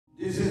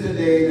This is the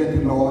day that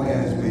the Lord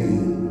has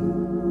made.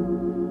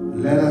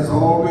 Let us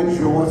all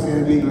rejoice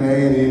and be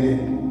glad in it.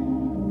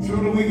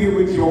 Truly we can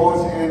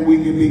rejoice and we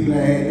can be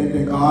glad that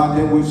the God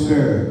that we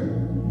serve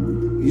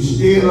is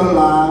still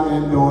alive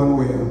and doing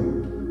well.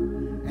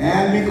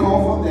 And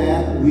because of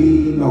that,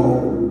 we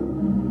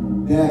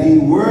know that He's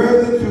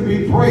worthy to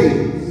be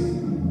praised.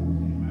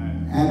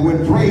 And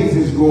when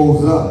praises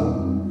goes up,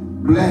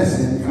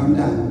 blessing come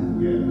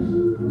down.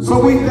 Yes. So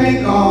we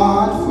thank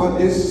God for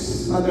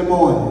this Sunday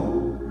morning.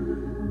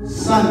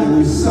 Sunday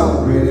we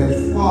celebrate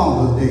as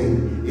Father's Day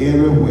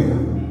everywhere.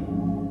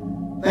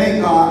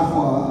 Thank God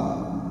for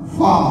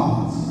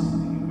fathers.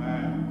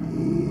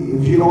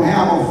 If you don't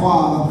have a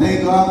father,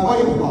 thank God for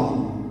your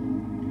father.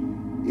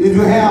 If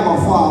you have a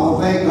father,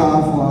 thank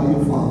God for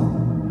your father.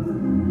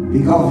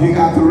 Because you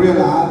got to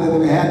realize that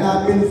if it had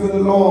not been for the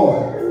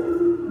Lord,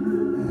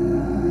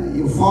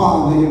 your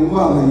father, your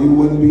mother, you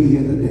wouldn't be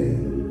here today.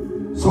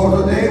 So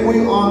today we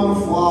honor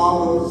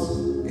fathers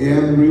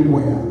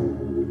everywhere.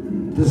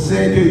 To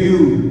say to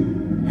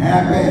you,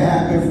 happy,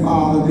 happy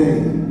Father's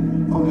Day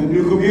from the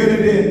New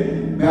Community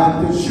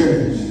Baptist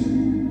Church.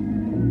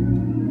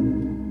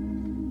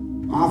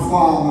 My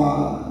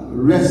father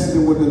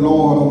rested with the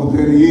Lord over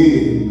 30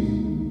 years.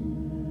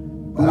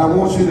 But I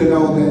want you to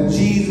know that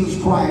Jesus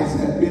Christ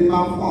has been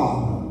my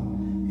father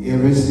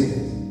ever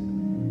since.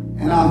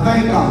 And I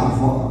thank God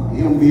for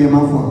Him being my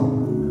father.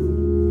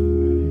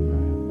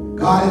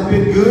 God has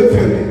been good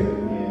to me.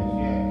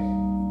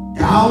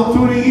 Down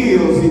through the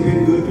years, He's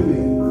been good to me.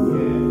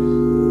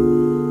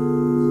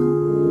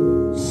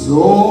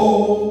 So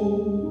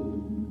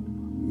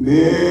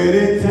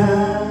many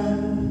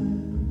times,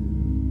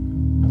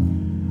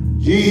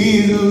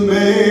 Jesus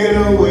made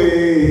a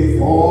way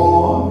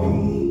for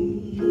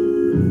me.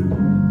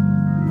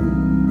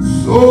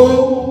 So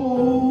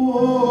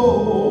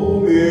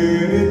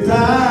many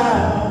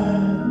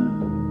times,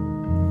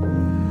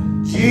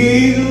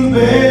 Jesus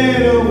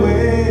made a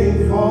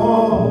way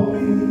for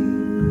me.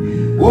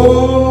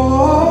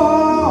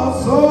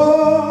 Oh, so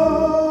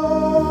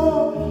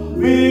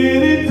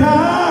many times,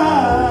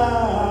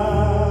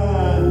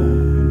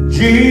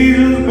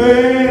 Jesus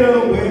made a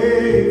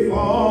way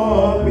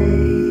for me.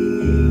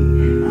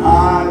 I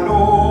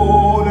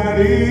know that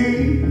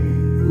He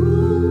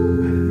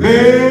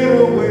made a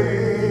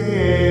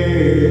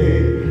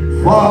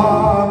way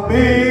for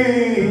me.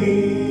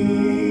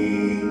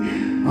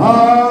 I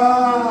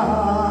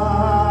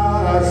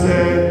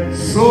said,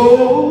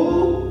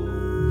 so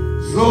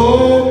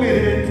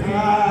many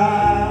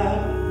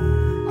times,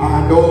 I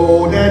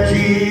know that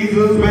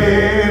Jesus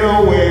made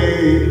a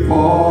way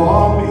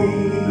for me.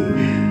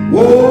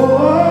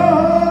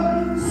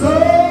 Oh, so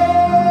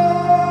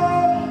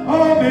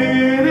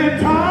many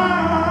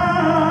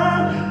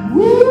times,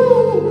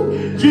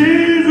 woo,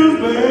 Jesus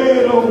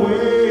made a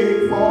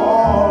way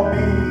for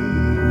me.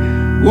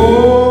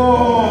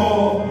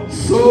 Oh,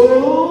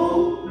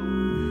 so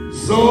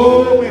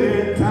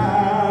many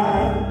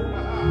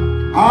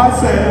times, I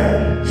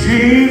said,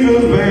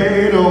 Jesus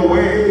made a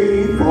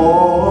way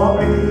for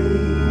me,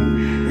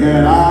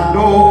 and I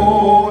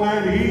know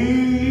that He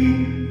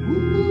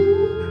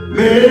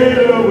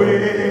made a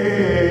way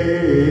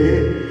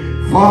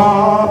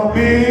for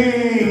me.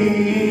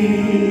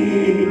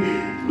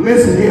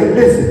 Listen here,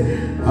 listen.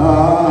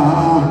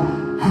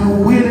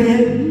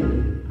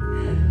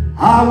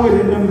 I went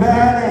in the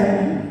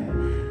valley,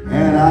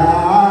 and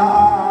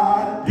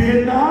I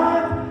did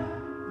not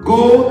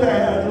go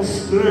there to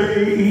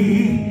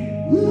stray.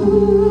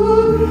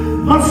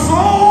 My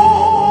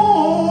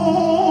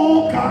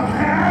soul got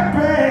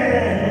happy,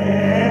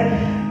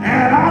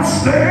 and I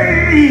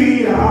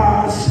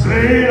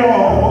stayed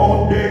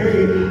all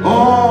day.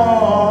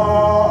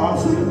 Oh,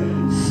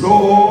 so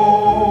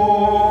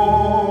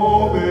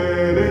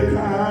many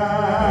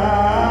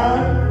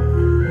times,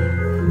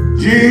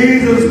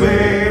 Jesus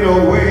made a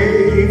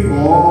way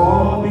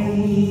for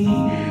me.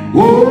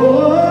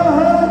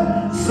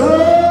 Oh, so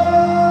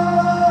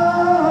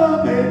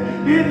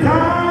many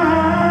times,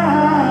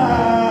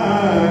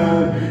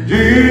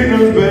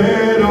 Jesus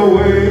made a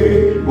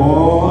way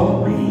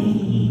for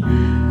me.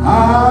 I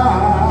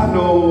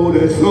know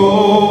that so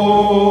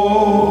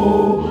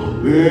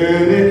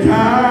many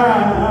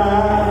times,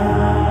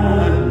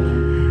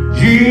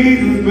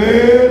 Jesus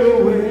made a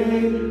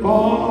way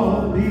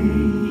for me,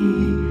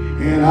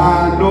 and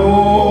I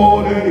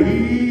know that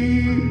He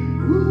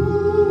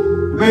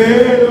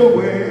made a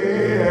way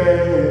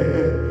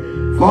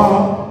for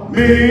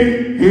me.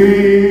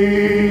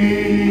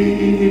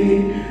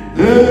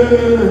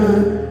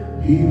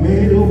 He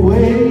made a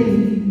way,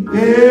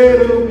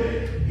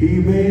 He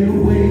made a way, He made a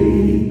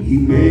way,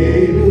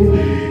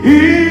 He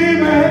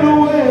made a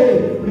way,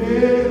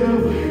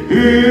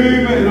 He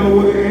made a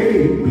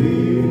way,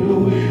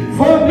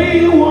 for me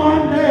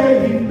one day.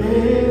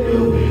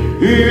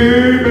 He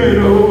made a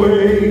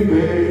way,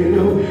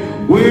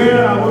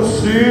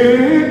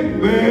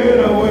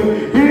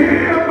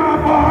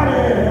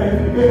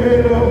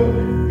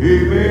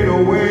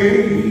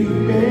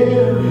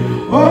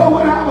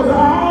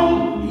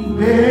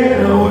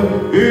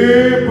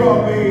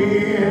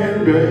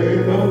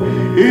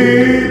 He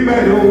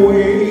made a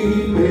way.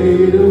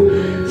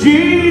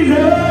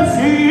 Jesus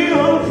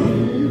healed.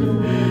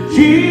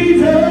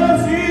 Jesus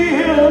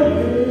healed.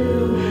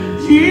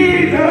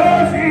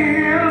 Jesus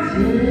healed.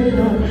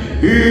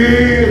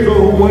 He's a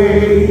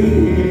way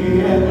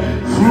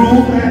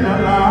through and the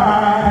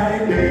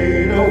light.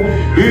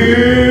 He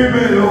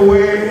made a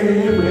way.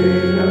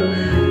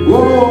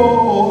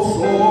 Oh,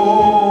 so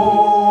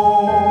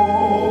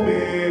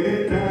many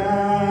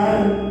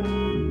times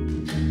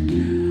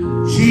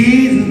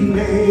Jesus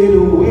made a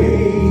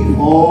way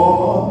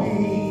for me.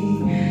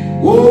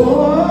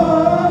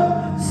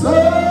 Oh, so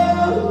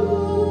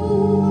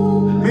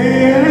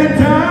many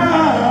times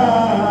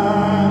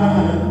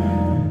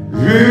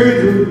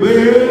Jesus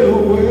made a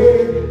way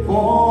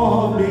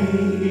for me,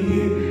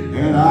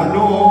 and I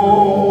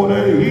know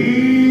that He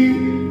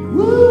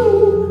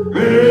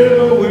made a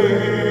way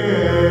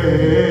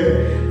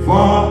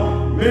for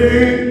me.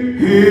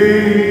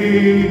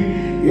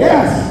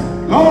 Yes,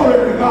 glory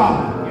to God.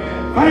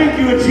 Thank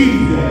you,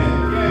 Jesus.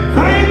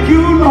 Thank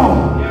you,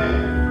 Lord.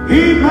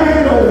 He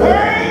made a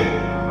way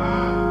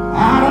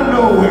out of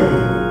no way.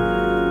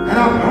 And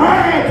I'm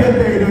glad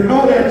today to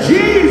know that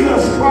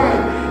Jesus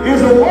Christ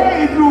is a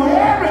way through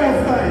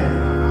everything.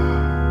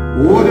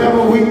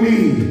 Whatever we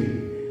need,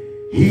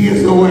 He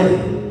is the way.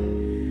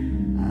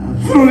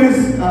 Through this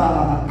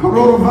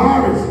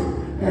coronavirus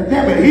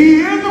pandemic,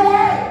 He is the way.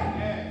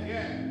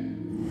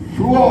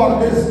 Through all of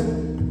this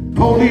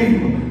police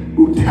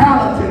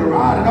brutality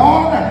around and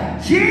all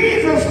that,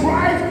 Jesus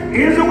Christ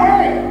is the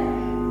way.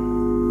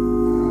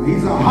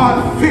 He's a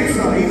heart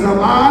fixer. He's a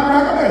mind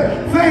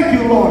regulator. Thank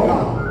you, Lord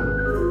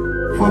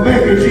God, for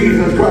making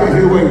Jesus Christ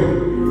His way.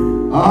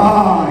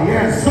 Ah,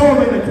 yes, so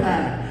many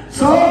times.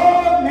 So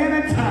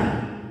many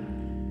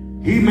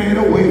times He made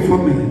a way for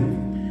me.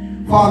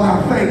 Father,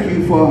 I thank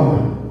you for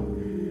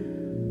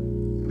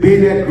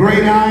being that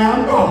great I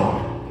am God.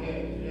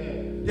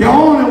 The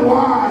only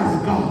wise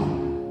God.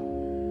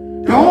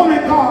 The only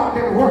God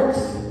that works.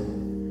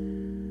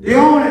 The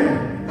only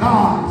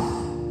God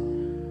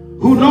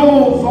who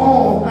knows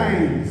all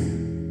things.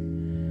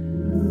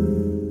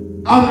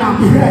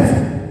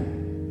 Omnipresent.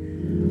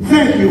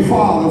 Thank you,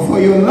 Father, for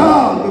your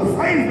love, your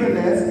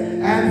faithfulness,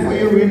 and for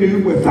your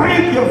renewal.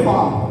 Thank you,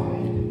 Father,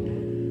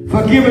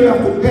 for giving us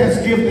the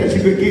best gift that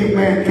you could give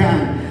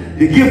mankind.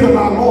 The gift of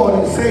our Lord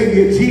and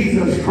Savior,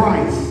 Jesus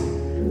Christ.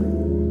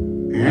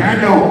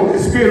 And the Holy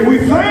Spirit. We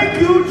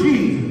thank you,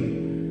 Jesus.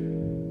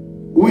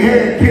 We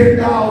had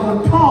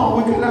 10,000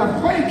 tongues. We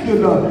cannot thank you,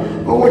 Lord,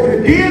 for what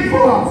you did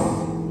for us.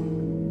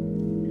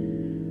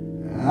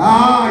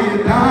 Ah, you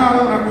died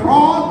on the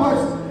cross, but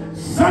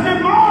Sunday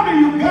morning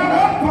you got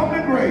up from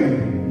the grave.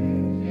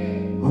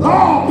 With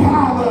all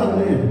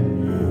power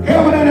in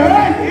heaven and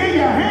earth in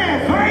your hand.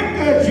 Thank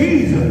you,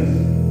 Jesus.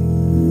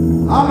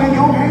 I'm in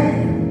your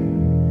hand.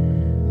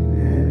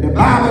 And the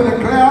Bible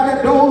declares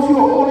that those who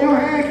hold in your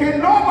hand can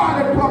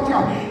nobody pluck you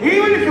out.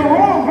 Even if the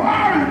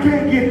coronavirus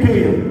can't get to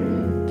you.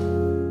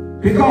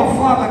 Because,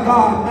 Father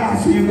God,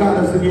 Master, you got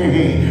us in your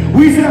hand.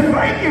 We said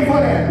thank you for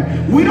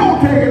that. We don't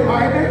take it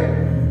lightly.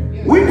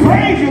 We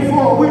praise you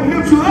for it. We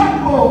lift you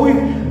up for it. We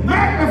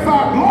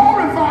magnify,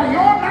 glorify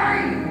your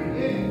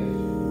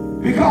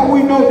name. Because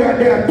we know that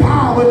there's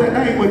power in the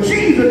name of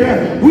Jesus.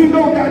 We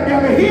know that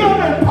there's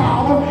healing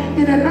power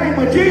in the name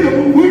of Jesus.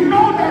 We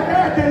know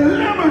that there's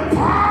deliverance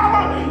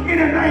power in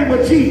the name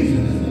of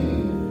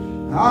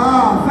Jesus.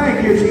 Ah,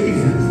 thank you,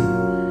 Jesus,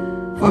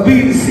 for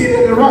being seated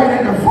at the right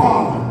hand of the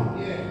Father.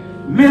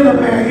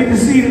 Middleman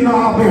interceding on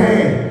our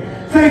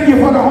behalf. Thank you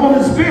for the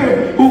Holy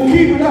Spirit who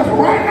keeping us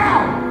right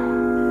now.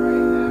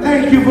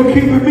 Thank you for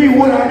keeping me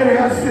when I didn't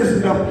have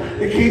system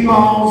to keep my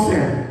own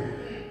self.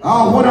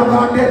 Oh, what I'm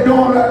out there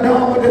doing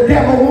what the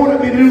devil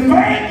wanted me to do.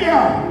 Thank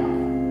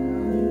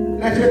you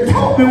that you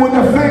taught me with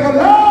the finger of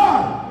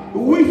love.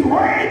 We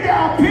rain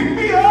down, pick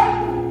me up,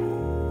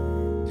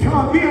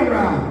 turn me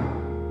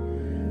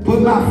around,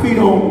 put my feet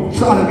on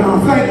solid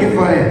ground. Thank you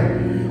for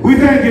that. We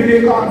thank you,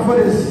 dear God, for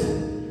this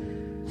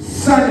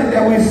Sunday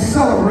that we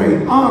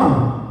celebrate,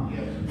 honor,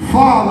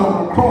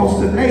 Father across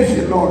the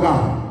nation, Lord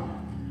God.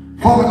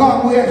 Father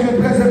God, we ask you to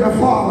bless the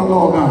Father,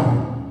 Lord God.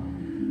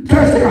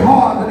 Touch their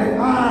hearts and their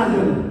minds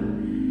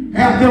and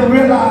have them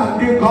realize,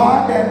 dear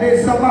God, that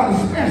there's somebody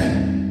special.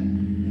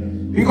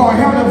 Because,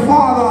 Heavenly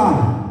Father,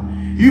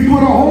 you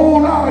put a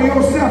whole lot of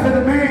yourself in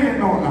the man,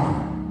 Lord God.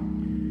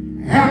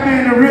 Help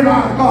man to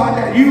realize, God,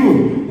 that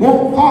you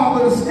want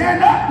Father to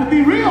stand up to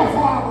be real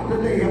Father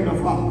today, Heavenly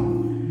Father.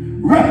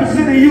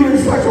 Representing you in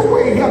such a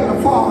way,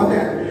 Heavenly Father,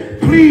 that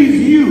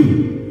please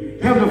you,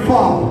 Heavenly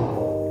Father.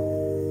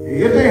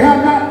 If they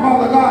have not,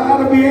 Father God, let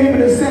them be able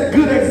to set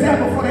good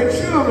example for their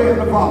children,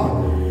 Heavenly Father.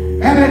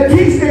 And to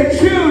teach their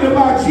children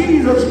about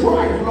Jesus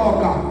Christ, Lord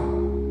God.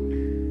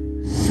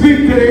 Speak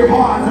to their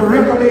hearts and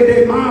regulate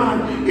their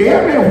mind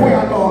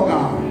everywhere, Lord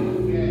God.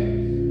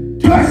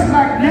 Touch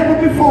like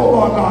never before,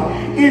 Lord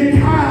God. In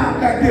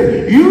times like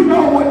this, you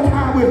know what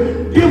time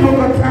is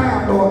difficult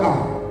time, Lord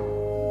God.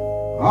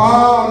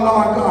 Oh,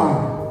 Lord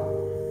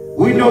God,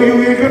 we know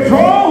you're in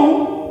control.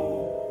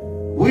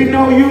 We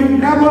know you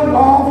never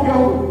lost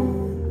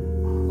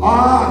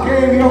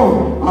gave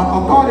your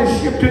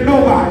authorship to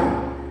nobody.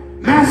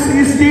 Master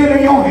is still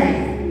in your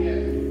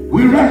hand.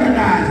 We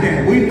recognize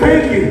that. We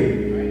thank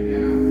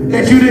you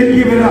that you didn't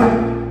give it up.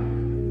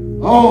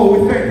 Oh, we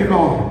thank you,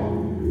 Lord.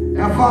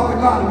 Now, Father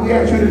God, we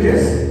ask you to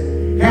just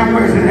have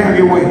mercy and have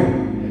your way.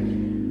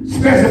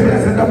 Special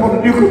blessing up on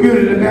the new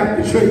community, the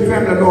Baptist Church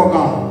family, Lord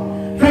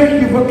God.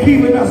 Thank you for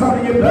keeping us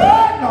under your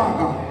blood, Lord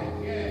God.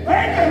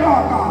 Thank you,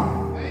 Lord God.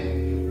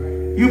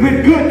 You've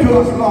been good to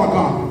us, Lord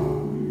God.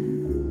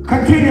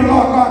 Continue,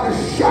 Lord God, to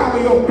shower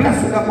your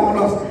blessing upon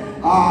us.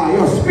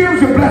 Your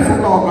spiritual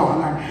blessing, Lord God,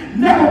 like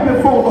never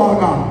before, Lord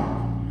God.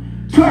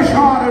 Touch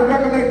hard and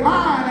regulate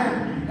mind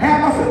and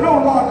have us to know,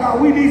 Lord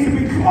God, we need to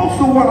be close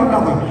to one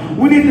another.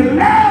 We need to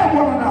love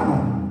one another.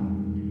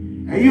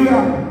 And you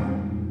have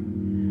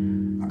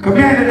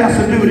commanded us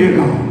to do, dear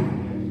God.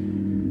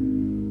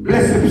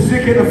 Bless the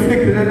sick and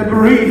afflicted and the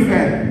bereaved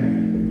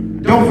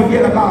family. Don't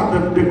forget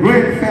about the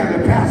Grant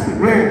family, Pastor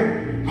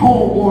Grant,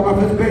 homeborn of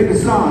his baby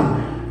son.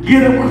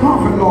 Give them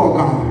comfort, Lord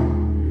God,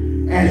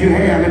 as you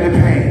have in the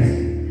past.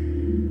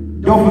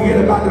 Don't forget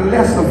about the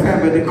Lester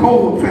family, the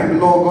Coleman family,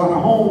 Lord God, the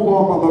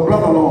homeborn of the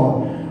brother,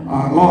 Lord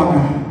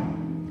God.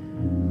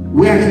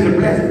 We ask you to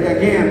bless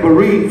again,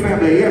 bereaved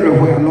family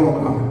everywhere,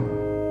 Lord God.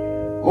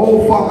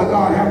 Oh, Father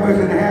God, have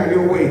mercy and have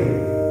your way.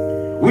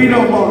 We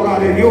know, Lord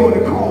God, that you're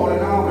the call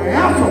and I'm the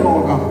answer,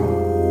 Lord God.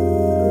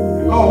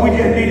 Lord, we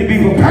just need to be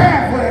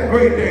prepared for that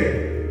great day.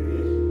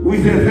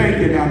 We say thank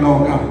you now,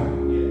 Lord God.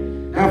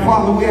 Now,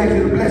 Father, we ask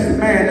you to bless the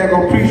man that's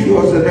going to preach to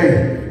us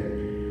today.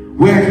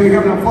 We ask you,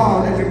 Heavenly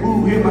Father, that you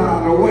move him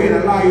out of the way and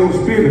allow your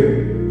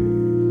spirit,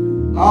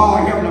 oh,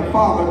 Heavenly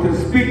Father, to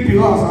speak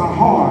to us our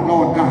heart,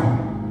 Lord God.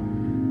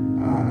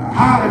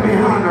 Hiding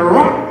behind the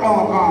rock,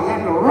 Lord God.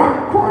 Let the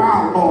rock cry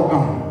out, Lord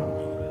God.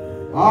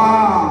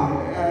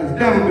 As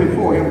never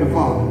before, Heavenly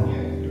Father.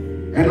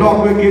 And Lord,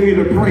 we'll give you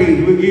the praise,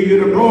 we'll give you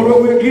the glory,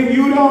 we'll give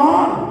you the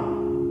honor.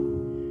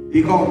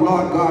 Because,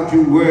 Lord God,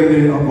 you're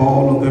worthy of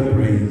all of the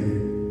praise.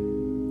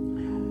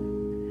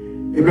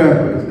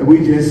 Amen.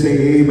 We just say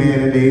amen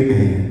and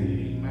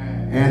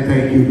amen. And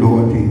thank you,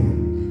 Lord Jesus.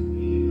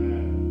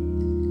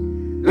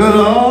 The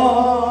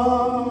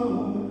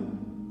Lord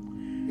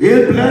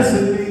is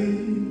blessing me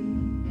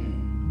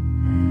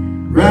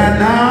right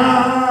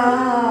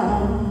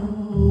now,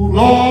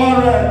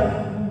 Lord.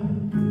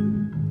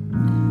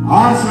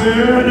 I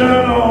said the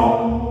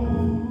Lord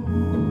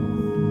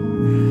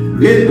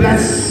is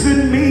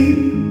blessing me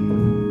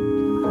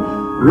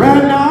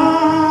right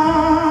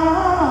now,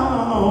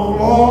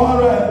 Lord.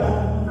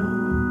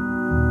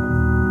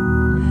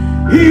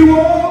 He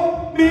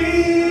woke me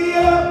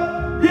up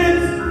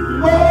this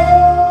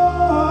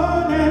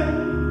morning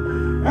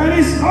and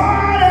he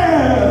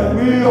started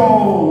me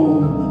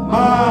on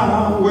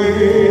my way.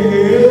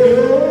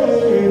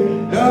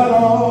 The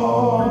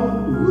Lord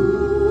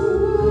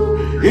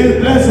is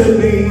blessing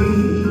me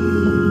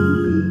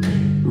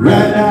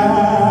right now,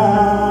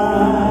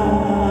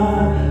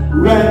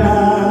 right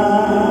now.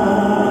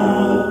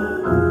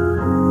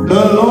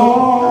 The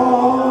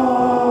Lord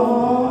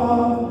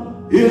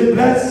is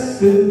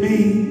blessing me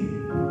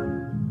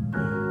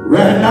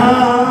right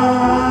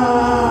now,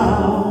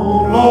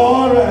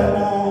 Lord, right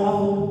now.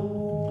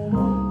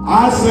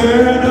 I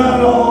said the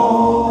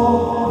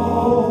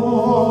Lord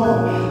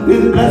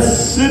is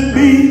blessing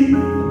me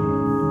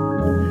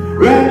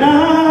right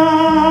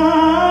now,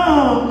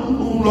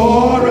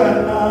 Lord,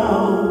 right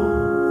now.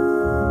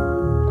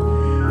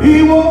 He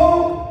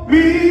woke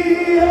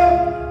me up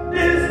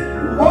this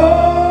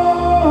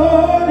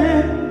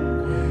morning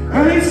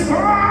and he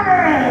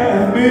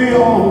started me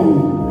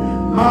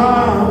on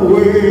my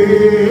way.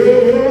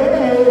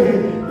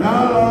 The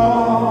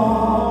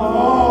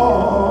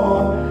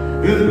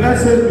Lord is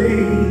blessing me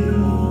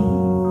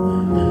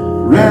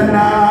right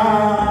now,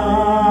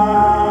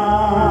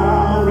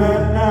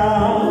 right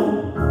now.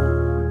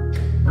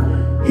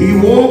 He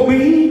woke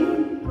me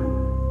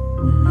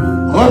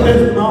up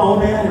this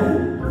morning.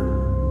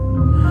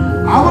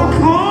 I was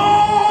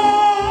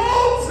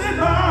close in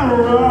my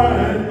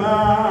right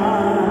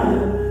mind.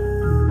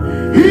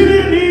 He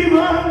didn't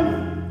even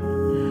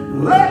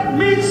let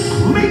me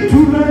sleep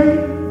too late.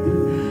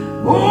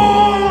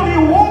 Oh, he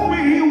woke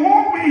me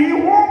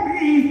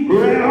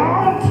right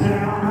on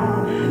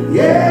time.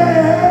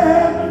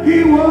 Yeah, he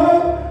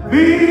woke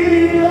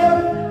me up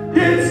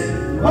this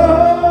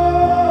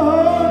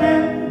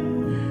morning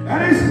and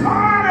he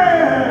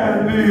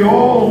started me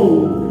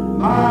on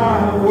my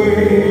way.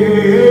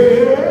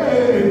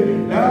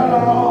 The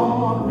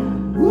Lord,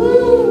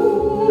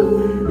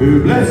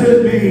 woo, blessed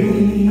me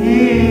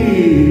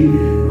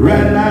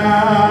right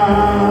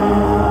now,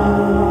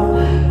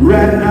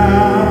 right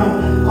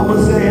now. I'm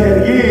gonna say it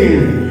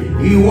again.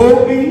 He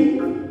woke me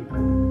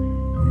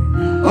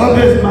up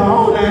this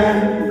morning,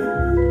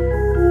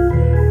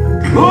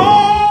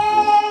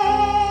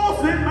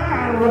 close in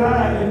my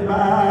right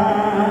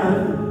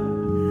mind.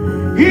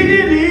 He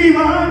didn't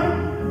even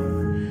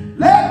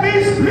let me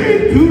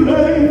sleep too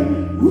late.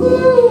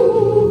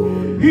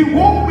 Woo. He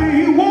woke me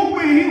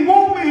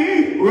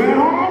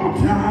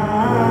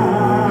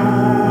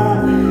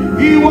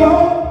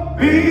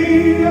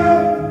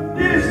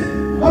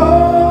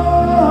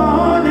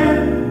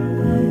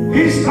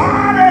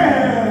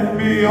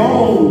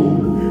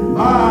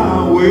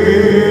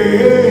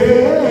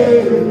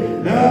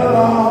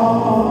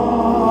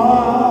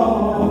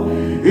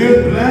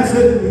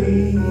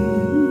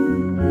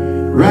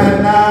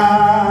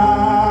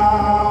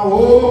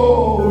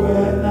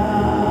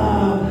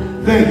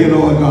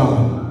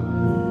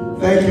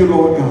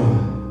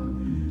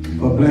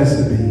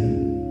blessing me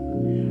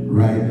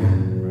right now.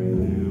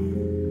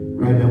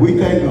 Right now. We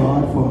thank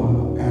God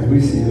for, as we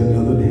see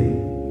another day.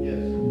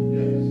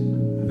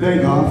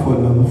 Thank God for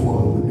another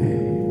Father Day.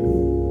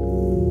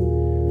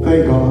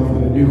 Thank God for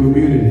the New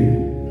Community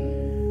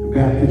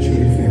Baptist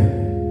Church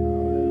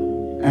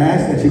family. I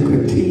ask that you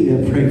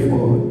continue to pray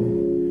for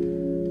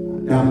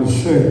Dr.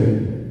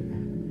 Servant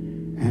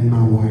and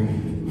my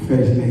wife,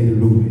 First Lady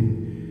Ruby.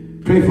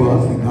 Pray for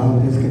us that God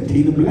will just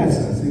continue to bless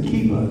us and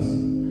keep us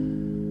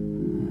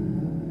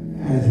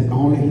as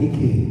only He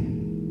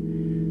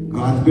can.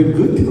 God's been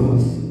good to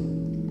us.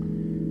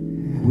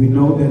 And we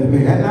know that if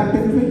it had not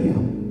been for Him,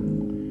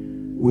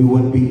 we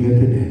wouldn't be here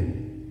today.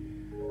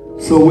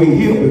 So we're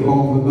here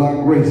because of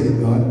God's grace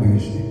and God's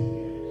mercy.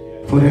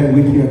 For that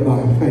we tell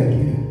God, thank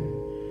you.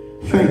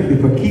 Thank you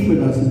for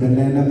keeping us in the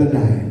land of the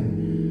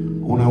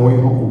dying, on our way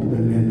home to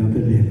the land of the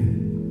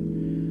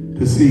living,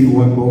 to see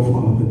one more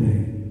Father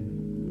Day.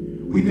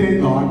 We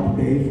thank God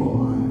today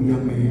for a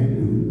young man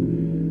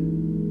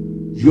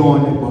who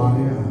joined the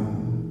body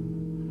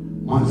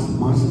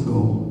months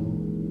ago.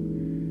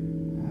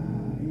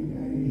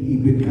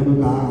 He'd been coming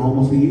by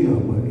almost a year,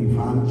 but he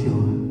finally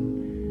joined.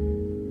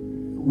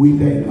 We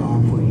thank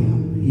God for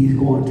him. He's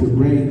going to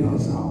bring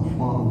us our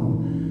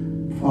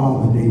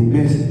Father Day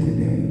message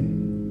today.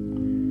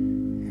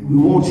 And we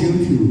want you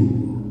to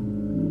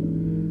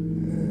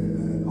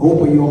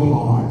open your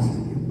hearts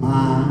and your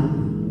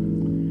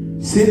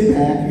mind. Sit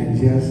back and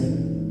just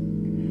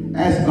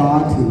ask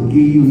God to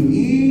give you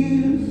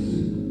ears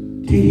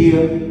to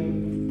hear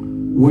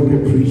what the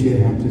preacher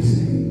has to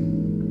say.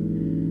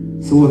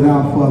 So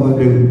without further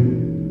ado,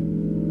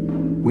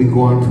 we're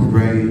going to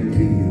bring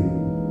to you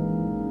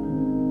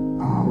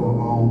our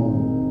own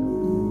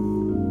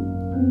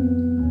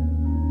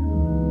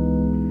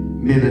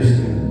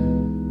Minister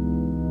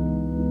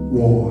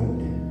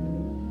Ward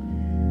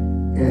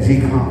as he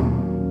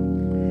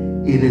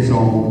comes in his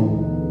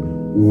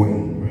own way.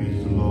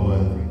 Praise the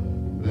Lord.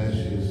 Bless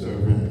you,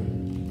 servant.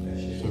 Bless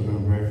you,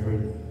 Servant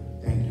Bradford.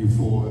 Thank you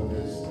for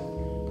this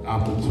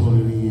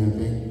opportunity, and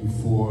thank you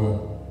for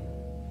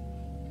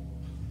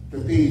the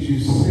things you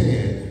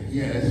said.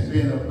 Yeah, it's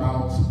been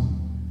about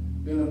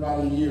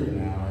a year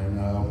now, and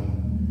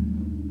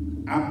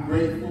I'm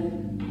grateful,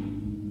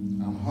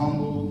 I'm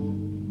humbled,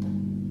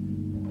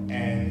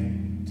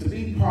 and to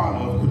be part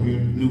of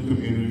New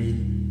Community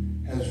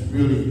has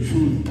really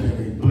truly been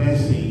a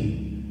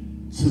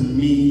blessing to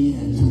me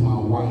and to my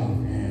wife,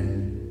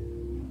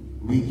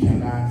 and we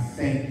cannot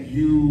thank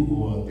you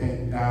or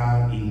thank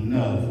God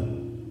enough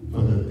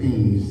for the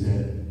things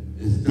that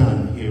is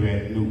done here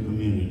at New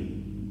Community.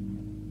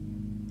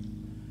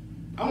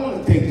 I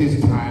want to take this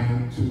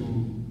time to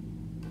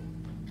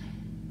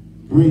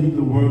bring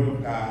the Word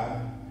of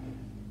God.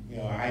 You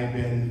know, I've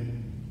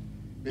been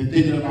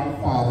thinking about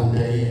Father's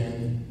Day,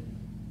 and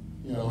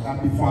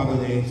happy Father's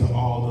Day to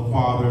all the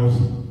fathers.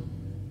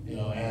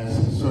 As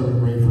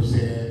Servant Rayford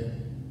said,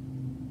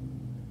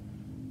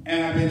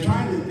 and I've been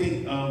trying to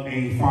think of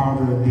a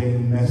Father's Day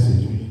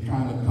message. I'm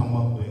trying to come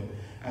up with.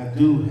 I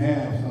do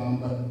have some,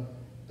 but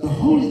the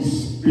Holy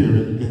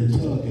Spirit been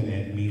tugging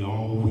at me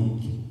all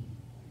week.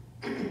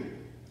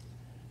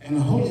 And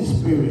the Holy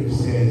Spirit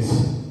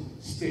says,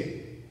 stick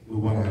with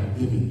what I've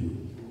given you.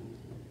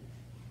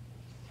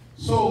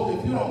 So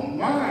if you don't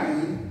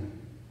mind,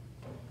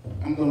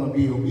 I'm going to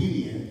be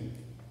obedient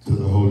to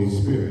the Holy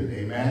Spirit.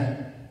 Amen?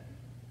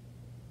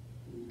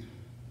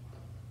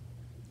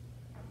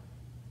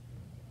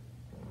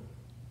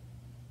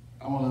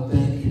 I want to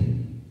thank,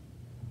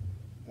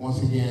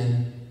 once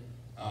again,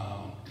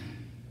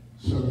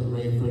 Servant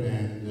Rayford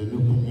and the New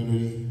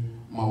Community.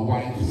 My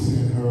wife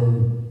sent her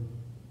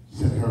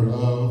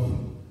love.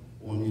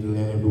 I want me to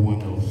let everyone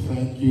know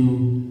thank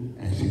you,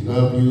 and she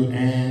loves you,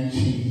 and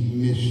she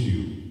miss you.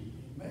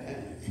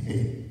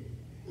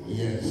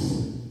 Yes.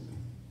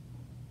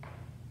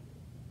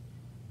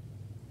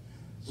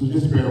 So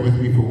just bear with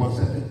me for 1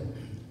 second.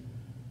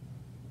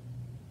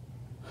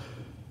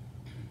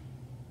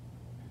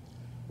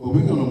 Well,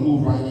 we're going to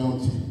move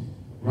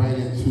right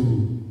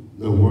into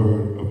the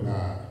Word of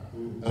God.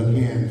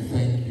 Again,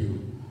 thank you.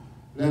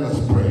 Let us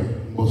pray.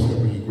 Most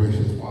heavenly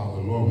gracious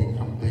Father, Lord, we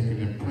come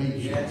thanking and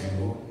praise you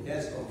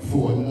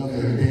for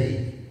another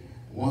day.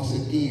 Once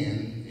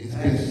again, it's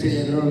been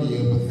said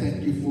earlier, but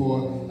thank you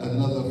for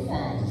another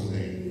Father's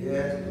Day.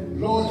 Yes.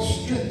 Lord,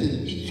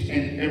 strengthen each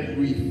and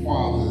every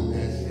father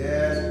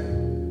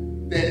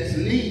that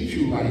needs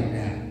you right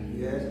now.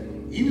 Yes.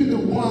 Even the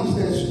ones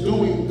that's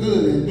doing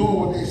good and doing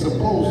what they're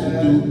supposed to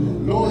do,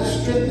 Lord,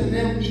 strengthen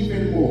them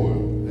even more.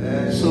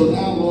 Yes. So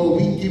now,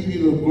 Lord, we give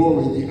you the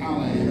glory, the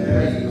honor, and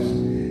praise.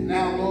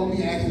 Now, Lord,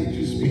 we ask that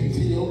you speak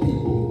to your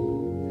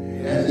people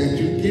and that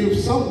you give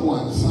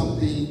someone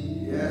something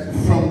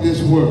from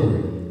this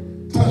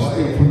word. Touch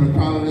them from the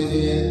crown of their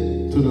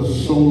head to the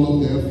sole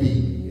of their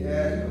feet.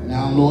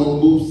 Now,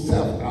 Lord, move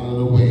self out of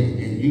the way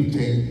and you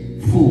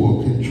take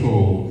full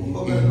control.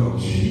 In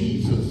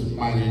Jesus'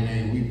 mighty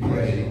name we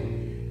pray.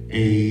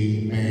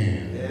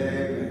 Amen.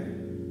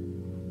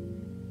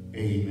 Amen.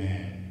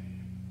 Amen.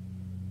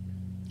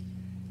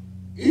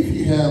 If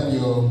you have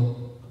your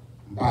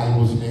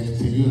Bibles next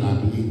to you, and I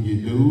believe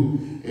you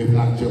do, if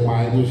not your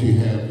Bibles, you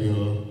have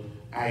your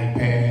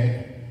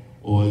iPad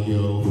or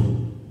your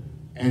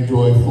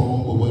Android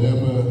phone or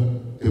whatever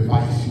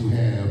device you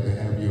have that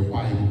have your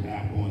Bible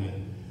app on it,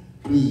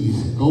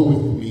 please go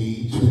with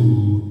me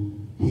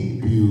to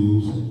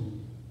Hebrews,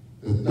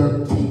 the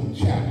 13th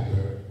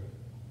chapter,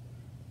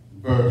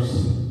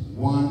 verse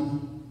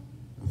 1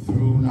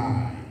 through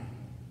 9.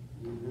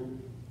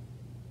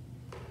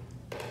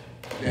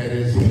 That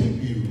is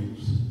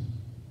Hebrews,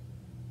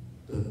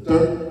 the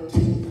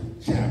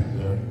 13th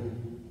chapter,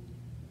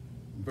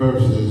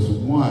 verses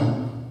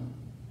 1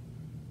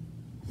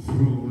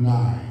 through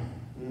 9.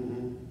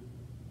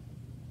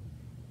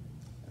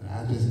 And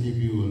I'll just give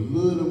you a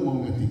little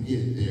moment to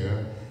get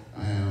there.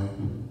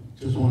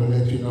 Just want to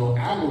let you know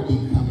I will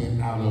be coming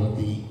out of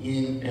the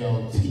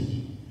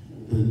NLT,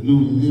 the New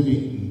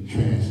Living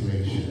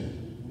Translation.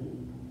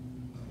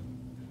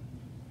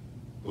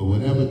 But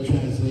whatever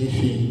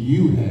translation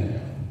you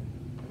have,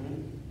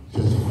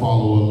 just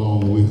follow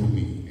along with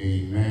me.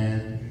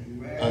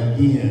 Amen.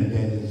 Again,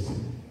 that is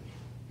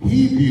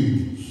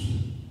Hebrews,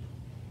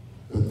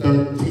 the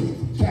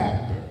 13th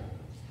chapter,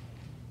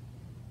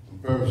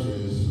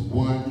 verses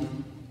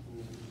 1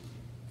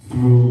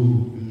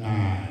 through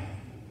 9.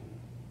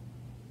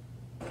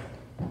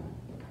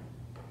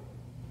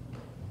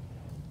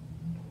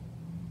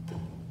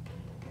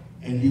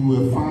 And you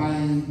will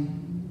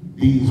find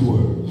these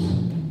words.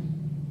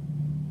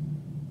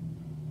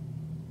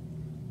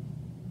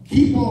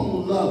 Keep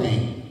on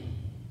loving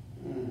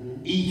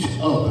each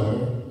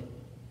other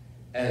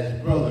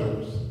as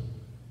brothers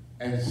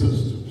and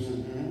sisters.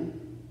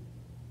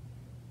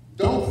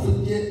 Don't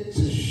forget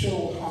to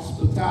show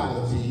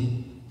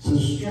hospitality to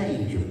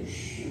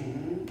strangers.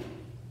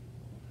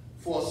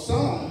 For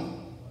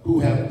some who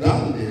have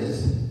done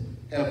this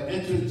have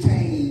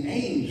entertained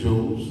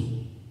angels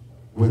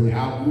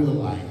without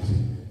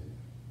realizing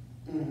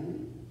it.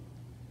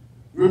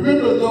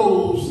 Remember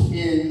those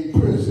in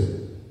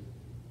prison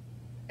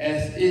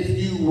as if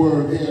you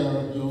were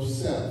there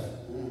yourself.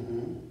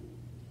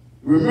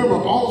 Remember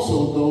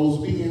also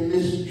those being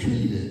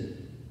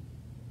mistreated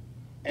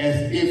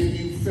as if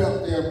you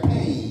felt their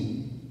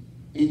pain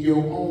in your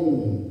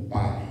own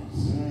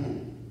bodies.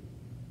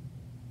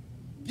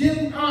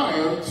 Give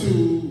honor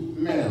to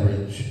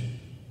marriage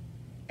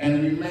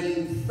and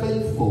remain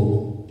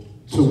faithful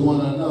to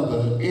one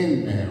another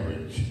in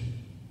marriage.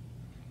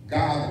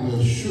 God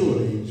will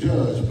surely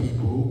judge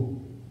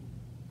people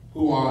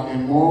who are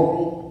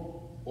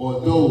immoral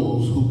or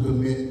those who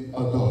commit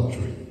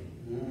adultery.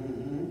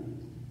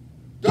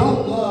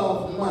 Don't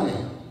love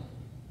money.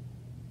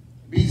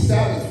 Be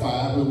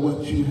satisfied with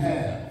what you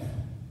have.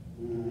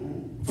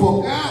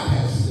 For God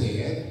has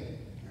said,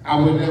 I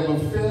will never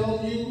fail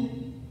you,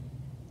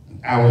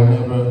 I will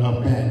never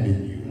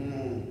abandon you.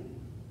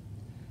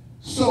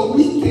 So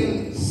we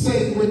can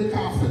say with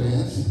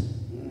confidence,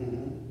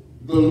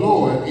 the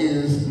Lord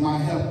is my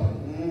helper.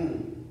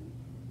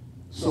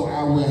 So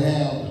I will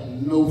have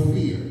no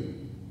fear.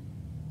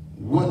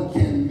 What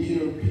can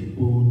mere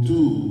people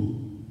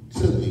do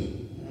to me?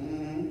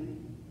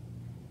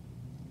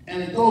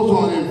 And it goes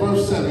on in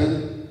verse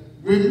 7,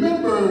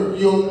 remember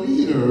your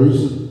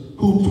leaders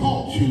who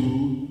taught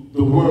you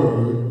the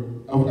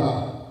word of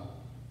God.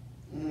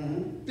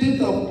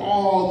 Think of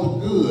all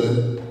the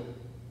good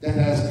that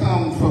has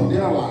come from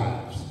their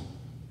lives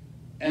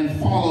and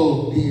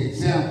follow the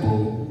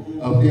example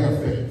of their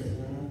faith.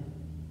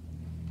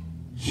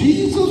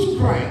 Jesus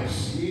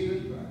Christ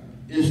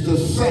is the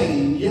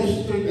same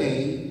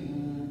yesterday,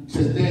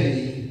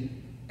 today,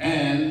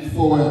 and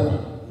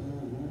forever.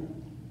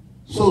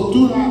 So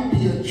do not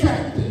be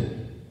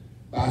attracted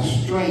by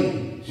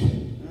strange,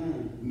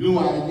 new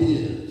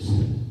ideas.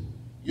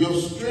 Your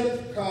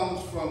strength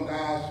comes from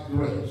God's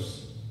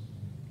grace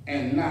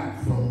and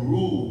not from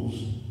rules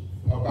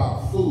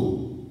about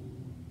food,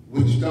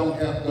 which don't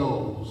help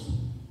those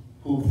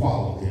who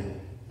follow them.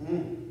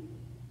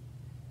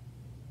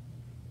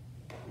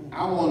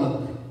 I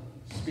want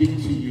to speak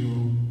to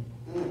you,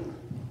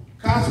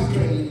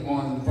 concentrating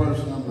on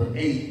verse number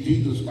 8.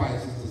 Jesus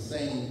Christ is the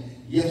same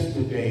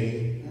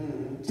yesterday,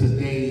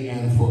 today,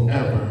 and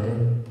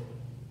forever.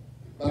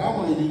 But I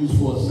want to use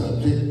for a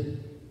subject,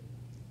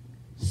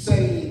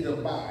 saying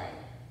goodbye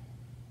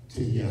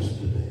to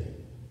yesterday.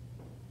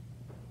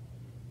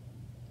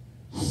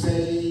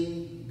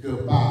 Saying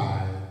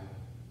goodbye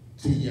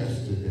to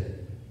yesterday.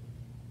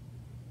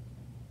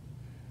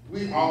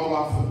 We all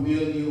are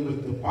familiar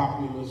with the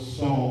popular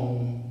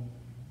song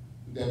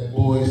that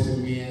Boyz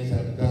II Men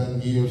have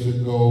done years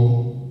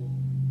ago.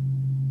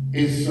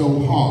 It's so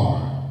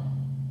hard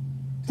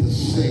to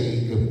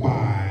say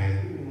goodbye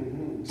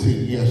to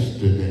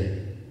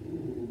yesterday.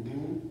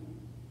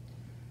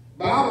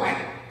 But I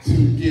like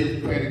to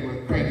give credit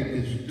where credit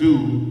is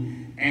due,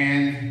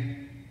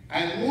 and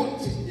I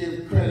want to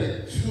give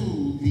credit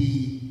to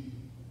the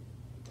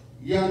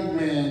young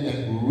man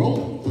that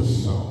wrote the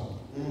song.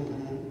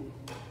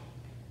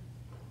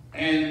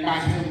 And by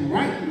him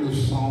writing the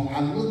song,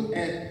 I looked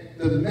at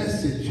the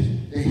message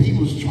that he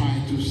was trying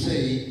trying to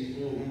say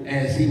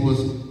as he was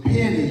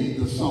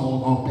penning the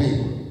song on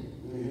paper.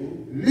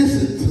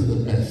 Listen to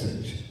the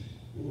message.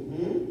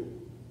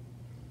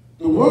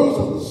 The words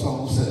of the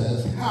song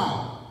says,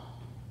 how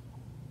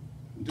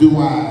do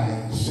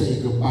I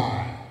say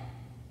goodbye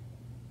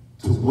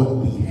to what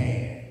we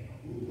had?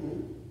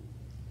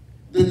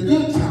 The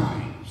good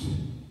times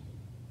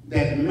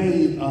that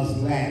made us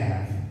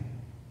laugh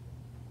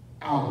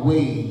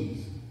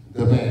outweighs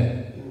the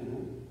bad.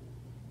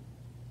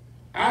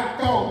 I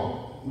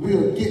thought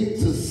we'll get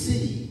to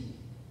see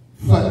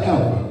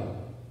forever,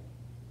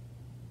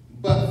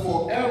 but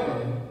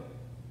forever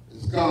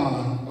is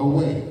gone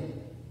away.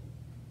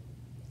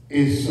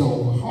 It's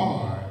so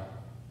hard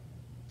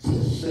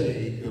to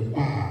say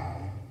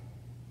goodbye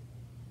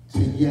to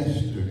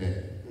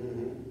yesterday.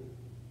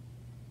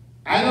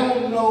 I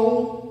don't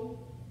know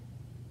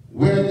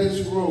where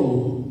this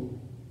road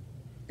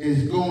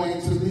is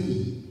going to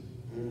lead.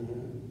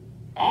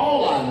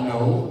 All I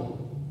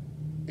know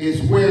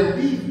is where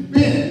we've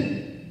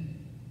been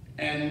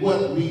and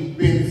what we've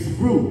been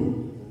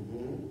through.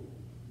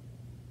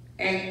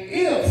 And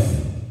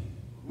if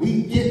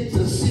we get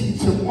to see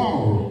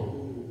tomorrow,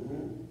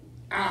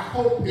 I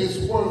hope it's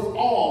worth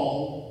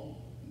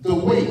all the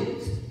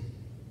wait.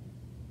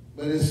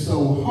 But it's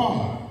so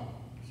hard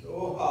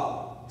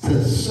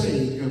to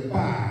say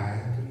goodbye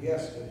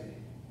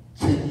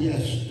to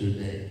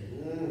yesterday.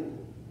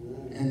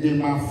 And then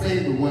my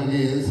favorite one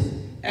is,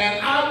 and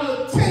I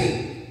will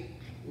take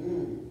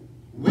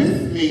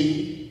with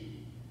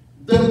me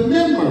the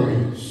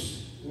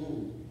memories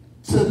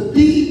to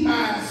be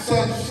my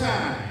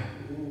sunshine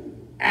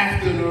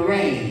after the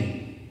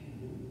rain.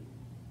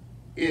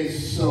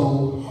 It's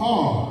so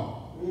hard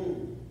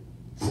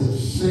to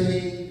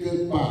say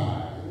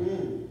goodbye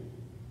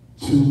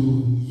to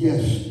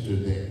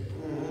yesterday.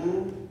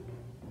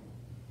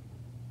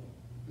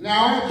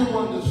 Now I do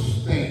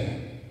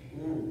understand,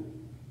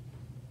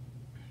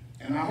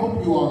 and I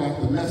hope you all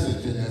got the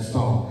message in that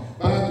song,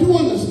 but I do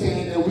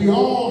understand that we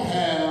all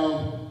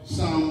have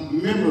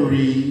some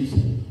memories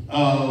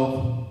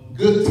of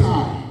good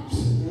times,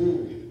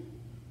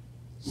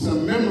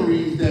 some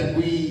memories that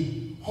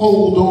we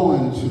hold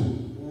on to.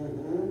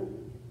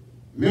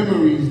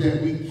 Memories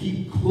that we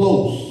keep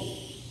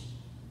close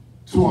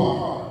to our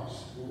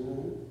hearts.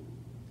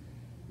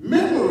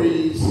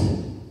 Memories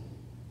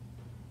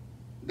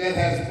that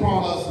has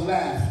brought us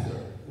laughter.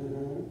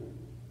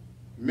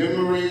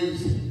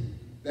 Memories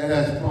that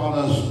has brought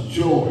us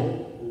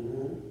joy.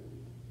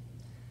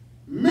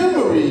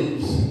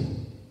 Memories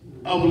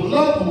of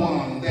loved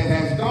ones that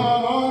has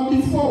gone on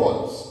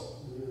before us.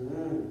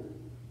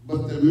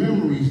 But the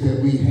memories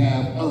that we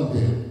have of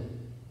them.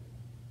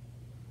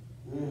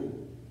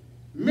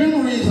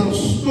 Memories of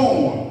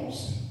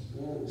storms,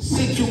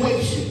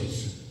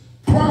 situations,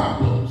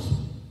 problems,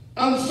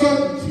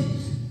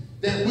 uncertainties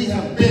that we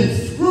have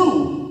been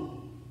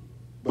through,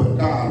 but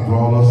God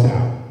brought us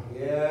out.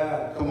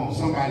 Yeah. Come on,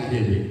 somebody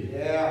hear me.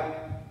 Yeah.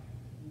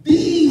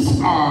 These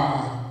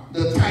are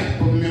the type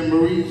of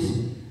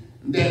memories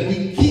that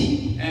we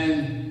keep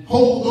and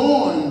hold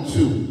on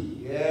to.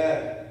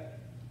 Yeah.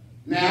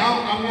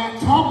 Now, I'm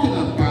not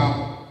talking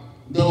about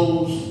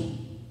those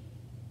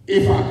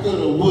if I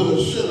coulda,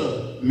 woulda, shoulda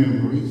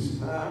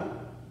memories,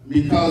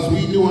 because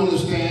we do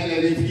understand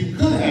that if you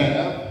could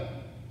have,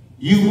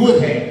 you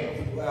would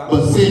have. Wow.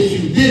 But since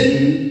you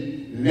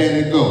didn't, let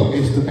it go.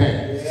 It's the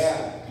past.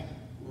 Yeah.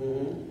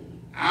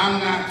 I'm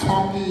not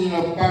talking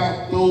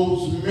about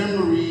those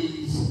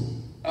memories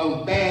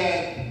of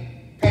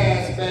past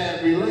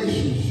bad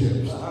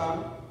relationships.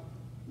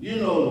 You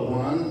know the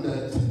one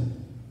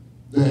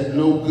that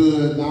no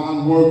good,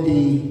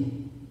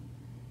 non-working,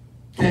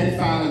 can't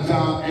find a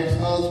job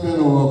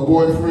ex-husband or a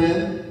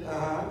boyfriend,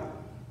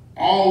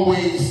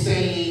 always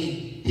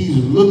saying he's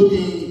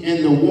looking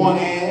in the one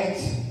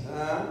ads,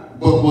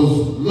 but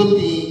was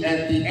looking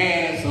at the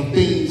ads of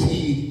things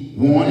he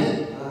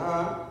wanted,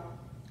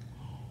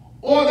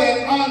 or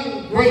that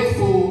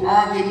ungrateful,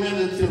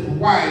 argumentative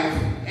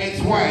wife,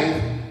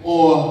 ex-wife,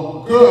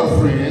 or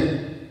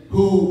girlfriend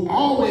who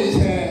always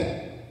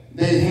had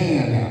their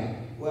hand out.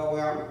 Well.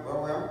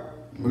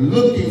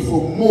 Looking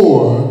for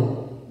more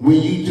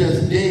when you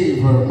just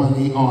gave her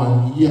money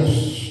on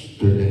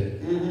yesterday.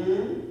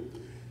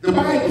 The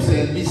Bible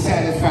says be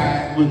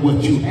satisfied with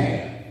what you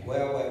have.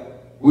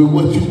 With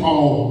what you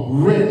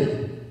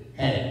already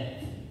have.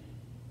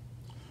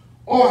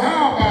 Or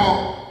how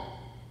about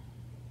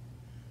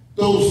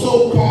those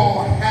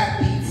so-called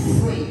happy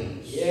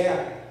friends?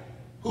 Yeah.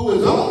 Who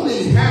is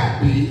only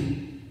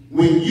happy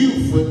when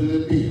you foot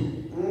the bill.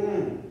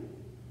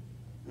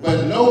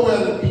 But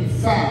nowhere to be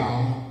found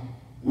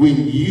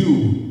when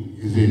you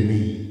is in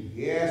need.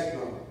 Yes,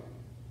 Lord.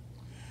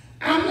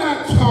 I'm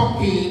not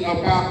talking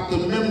about the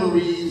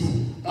memories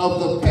of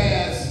the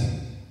past,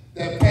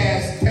 that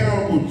past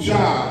terrible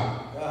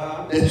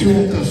job that you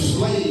had to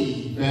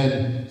slave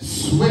and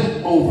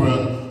sweat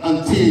over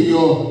until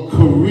your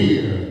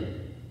career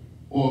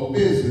or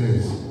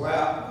business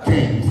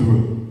came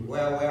through.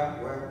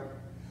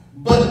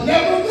 But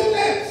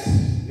nevertheless,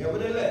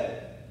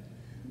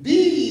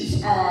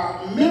 these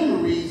are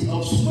memories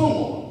of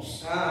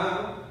storms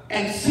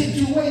and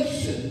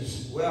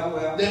situations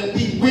that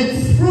we went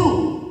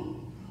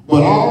through,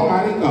 but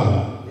Almighty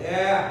God.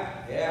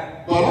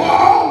 But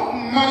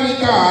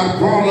Almighty God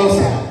brought us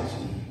out.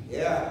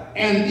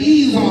 And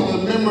these are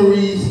the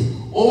memories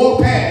or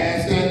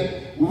past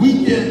that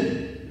we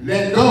can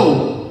let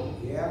go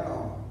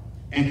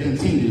and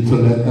continue to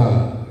let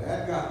God.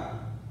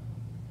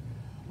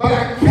 But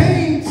I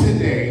came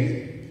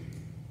today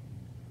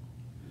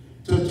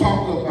to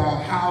talk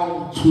about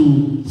how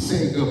to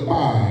say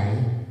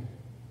goodbye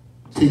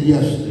to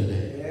yesterday.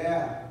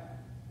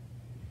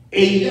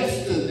 A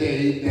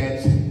yesterday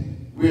that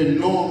we're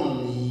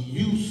normally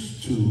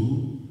used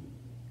to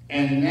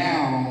and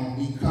now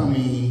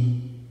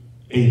becoming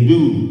a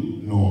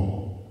new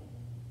normal.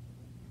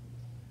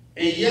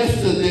 A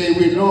yesterday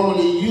we're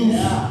normally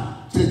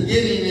used to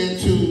getting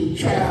into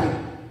traffic,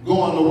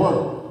 going to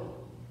work.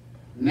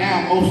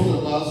 Now most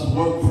of us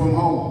work from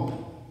home.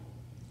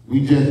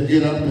 We just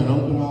get up and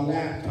open our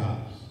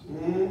laptops.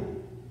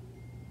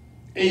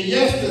 A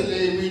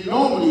yesterday we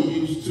normally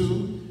used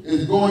to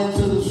is going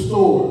to the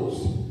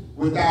stores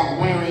without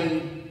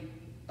wearing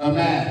a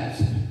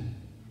mask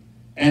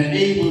and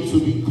able to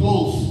be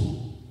close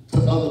to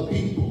other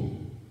people.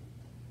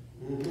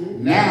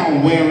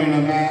 Now wearing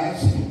a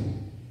mask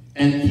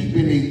and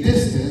keeping a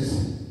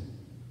distance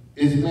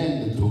is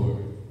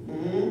mandatory.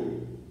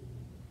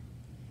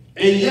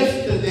 A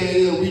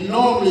yesterday that we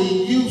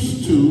normally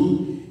used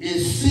to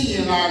is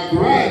seeing our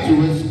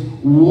graduates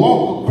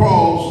walk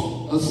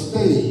across a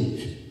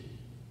stage.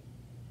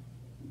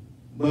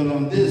 But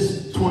on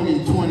this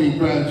 2020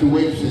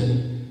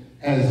 graduation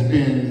has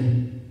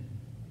been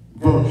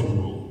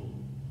virtual,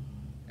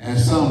 and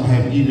some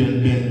have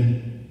even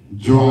been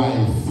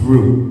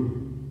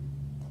drive-through.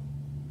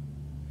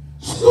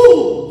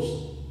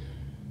 Schools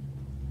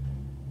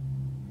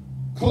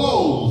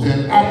closed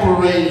and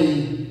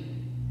operating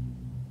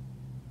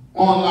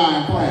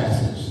online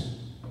classes.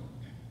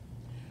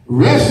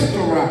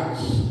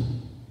 Restaurants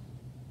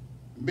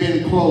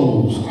been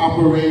closed,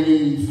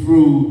 operating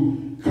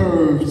through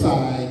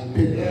curbside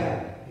pickup.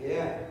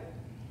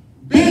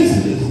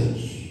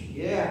 Businesses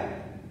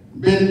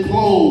been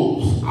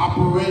closed,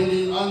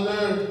 operating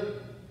under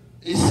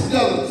a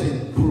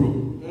skeleton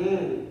crew.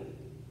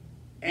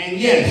 And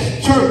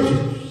yes,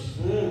 churches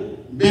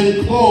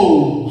been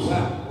closed,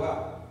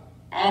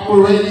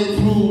 operating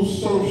through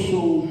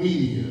social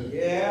media,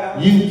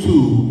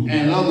 YouTube,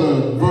 and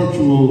other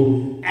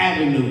virtual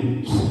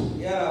avenues.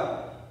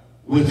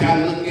 Which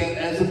I look at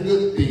as a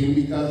good thing,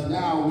 because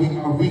now we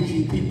are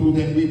reaching people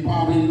that we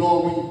probably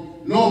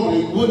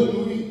normally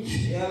wouldn't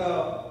reach.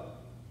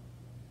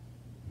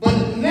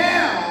 But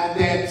now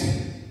that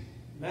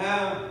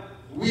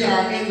we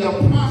are in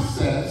the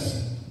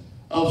process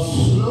of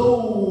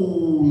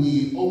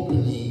slowly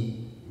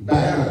opening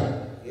back up,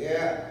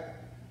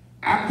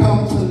 I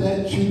come to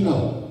let you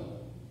know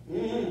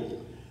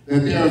that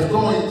there's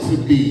going to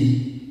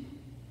be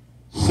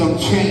some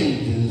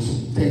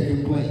changes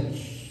taking place.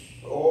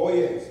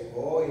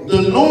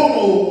 The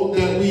normal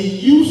that we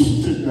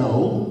used to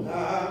know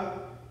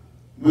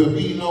will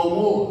be no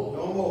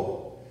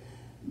more.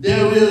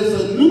 There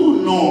is a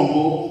new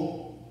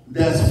normal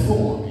that's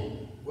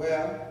forming.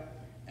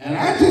 And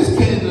I just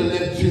came to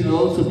let you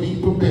know to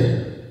be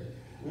prepared.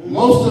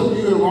 Most of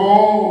you have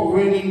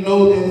already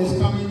know that it's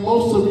coming.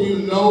 Most of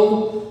you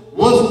know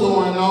what's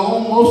going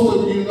on. Most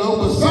of you know,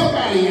 but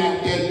somebody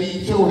out there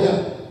needs your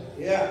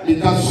help.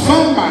 Because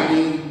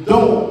somebody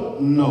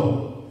don't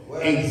know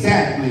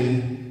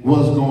exactly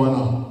what's going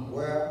on.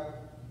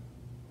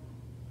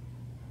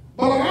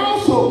 But I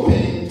also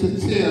came to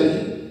tell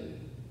you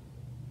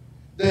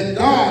that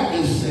God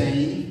is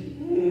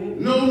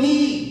saying no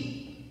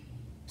need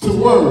to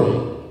worry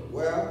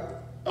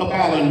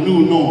about a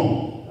new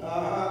normal.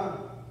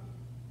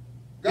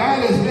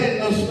 God is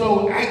letting us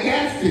know, I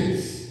got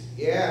this.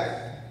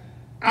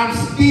 I'm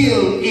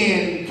still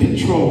in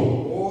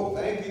control.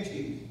 Thank you,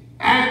 Jesus.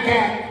 I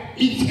got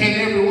each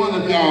and every one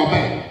of y'all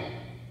back.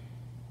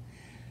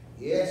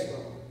 Yes,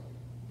 Lord.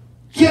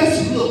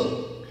 Just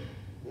look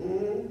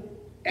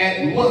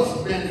at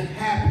what's been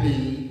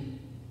happening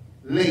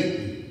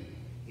lately.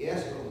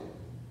 Yes, Lord.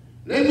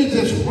 Let me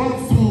just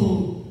run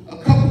through a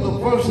couple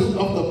of verses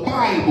of the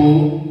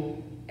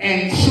Bible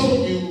and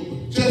show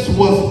you just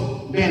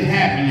what's been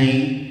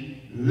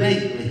happening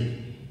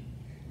lately.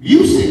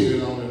 You've seen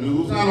it on the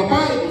news. Now the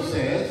Bible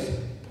says,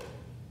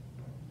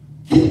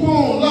 keep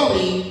on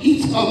loving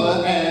each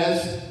other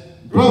as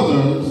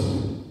brothers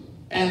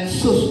and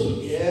sisters.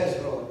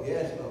 Yes, Lord.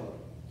 Yes, Lord.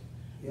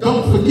 Yes.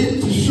 Don't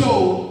forget to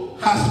show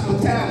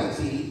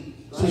hospitality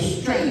to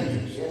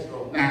strangers. Yes,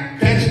 Lord. Now,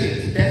 catch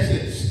this, catch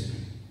this.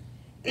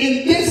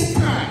 In this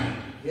time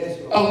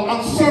of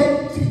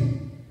uncertainty,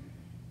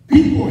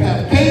 people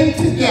have came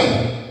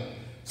together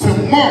to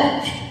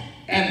march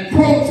and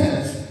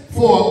protest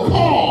for a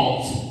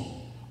cause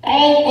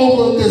all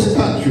over this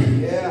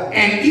country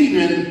and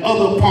even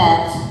other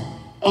parts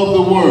of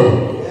the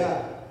world.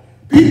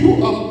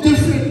 People of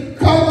different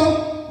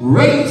color,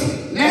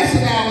 race,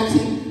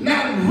 nationality,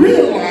 not really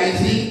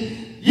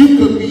realizing you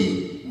could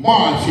be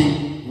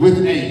marching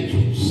with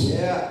angels.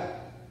 Yeah.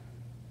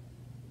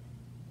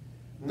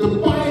 The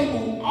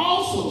Bible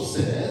also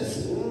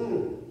says,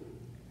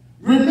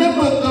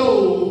 remember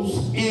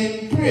those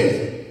in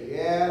prison.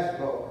 Yes,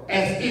 Lord.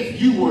 As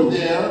if you were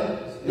there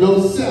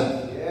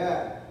yourself.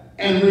 Yeah.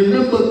 And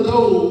remember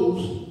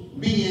those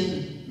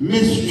being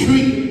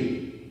mistreated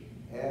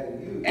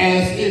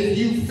as if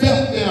you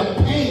felt their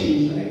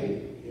pain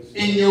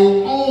in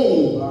your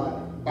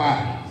own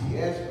bodies.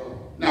 Yes, Lord.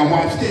 Now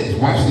watch this,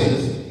 watch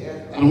this.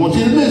 Yes, I don't want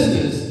you to miss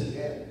this.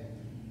 Yes.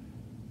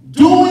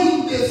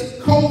 During this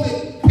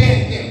COVID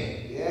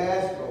pandemic,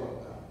 Yes, Lord.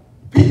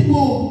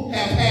 people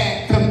have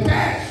had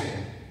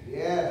compassion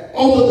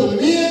over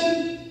the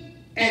men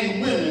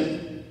and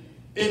women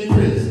in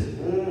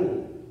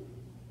prison.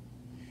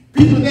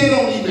 People they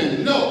don't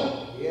even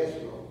know. Yes,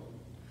 Lord.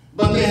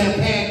 But they have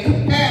had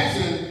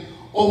compassion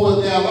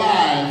over their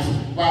lives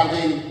while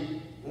they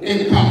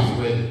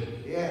incarcerated.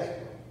 Yes.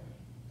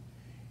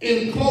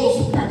 In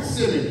close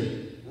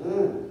proximity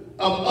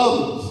of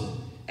others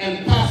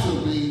and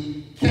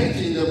possibly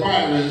catching the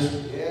virus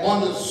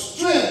on the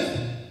strength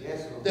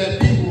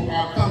that people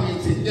are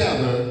coming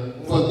together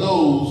for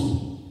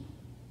those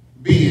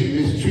being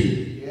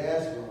mistreated.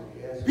 Yes, Lord.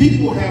 Yes.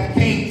 People have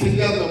came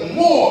together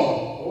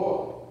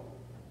more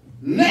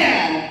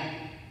now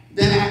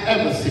than I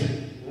ever seen.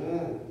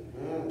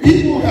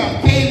 People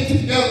have came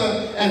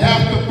together and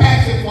have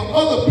compassion for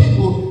other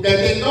people that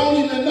they don't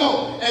even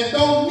know and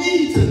don't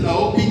need to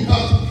know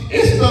because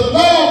it's the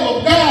love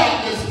of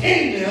God that's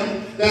in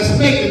them that's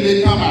making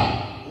it come out.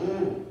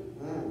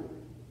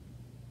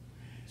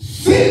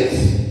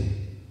 Since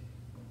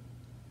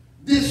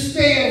this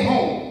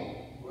stay-at-home,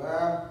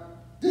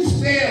 this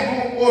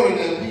stay-at-home order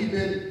that we've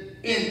been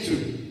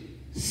into,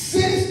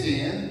 since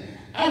then,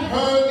 I've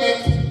heard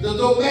that the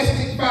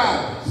domestic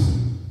violence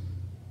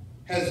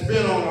has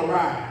been on the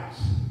rise.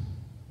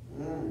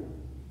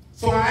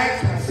 So I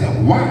asked myself,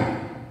 why?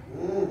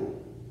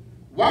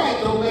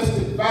 Why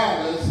domestic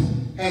violence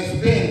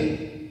has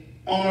been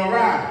on the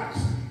rise?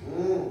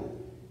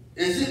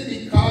 Is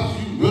it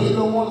because you really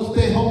don't want to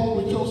stay home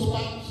with your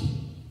spouse?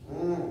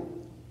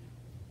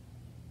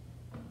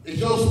 Is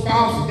your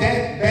spouse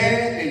that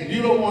bad and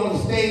you don't want to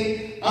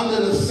stay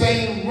under the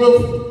same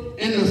roof,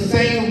 in the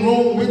same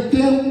room with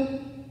them?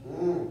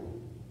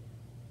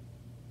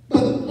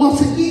 But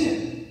once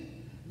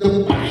again,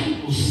 the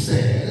Bible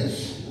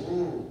says,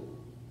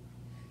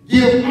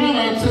 give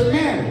honor to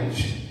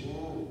marriage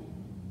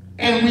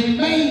and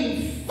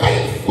remain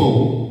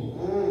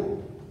faithful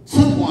to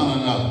one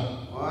another.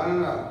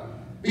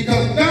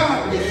 Because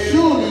God will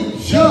surely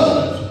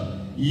judge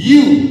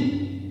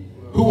you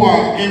who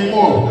are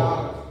immoral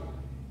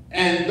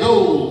and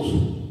those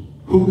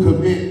who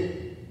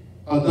commit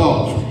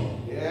adultery.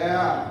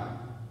 Yeah.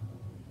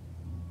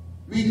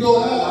 We go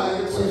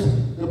on,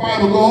 the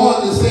Bible go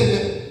on to say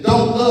that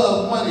don't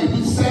love money,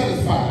 be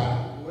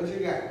satisfied What you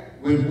got?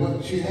 with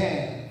what you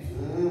have.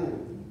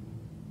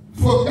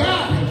 For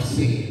God has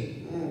said,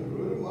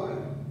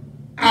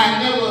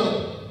 I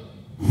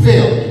never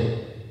failed.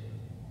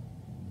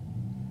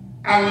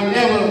 I will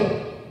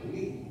never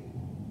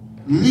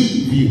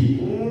leave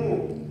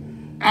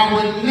you. I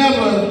will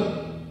never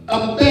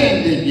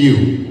abandon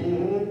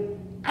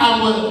you.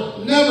 I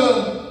will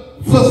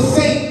never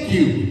forsake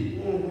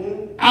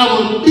you. I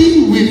will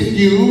be with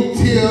you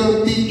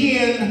till the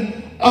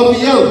end of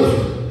the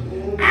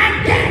earth.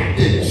 I got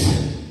this.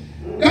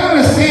 God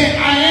is saying,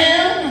 I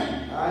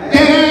am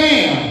that I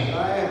am.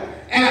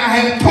 And I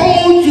have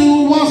told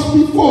you once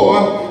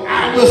before,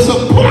 I will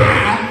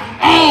supply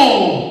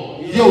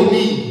all your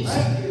needs.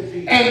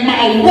 And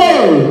my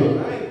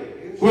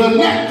word will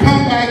not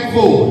come back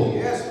void.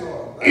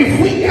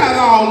 If we got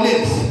all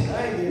this,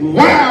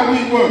 why are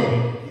we worried?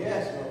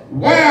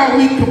 Why are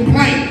we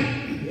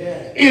complaining?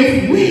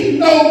 If we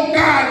know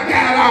God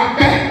got our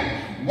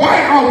back,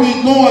 why are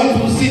we going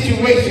through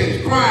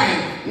situations,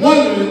 crying,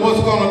 wondering what's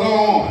going to go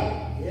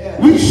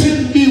on? We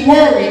shouldn't be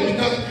worried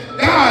because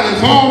God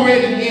is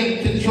already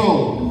in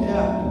control.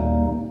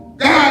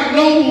 God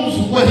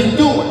knows what he's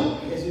doing.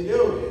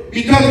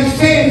 Because he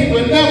said he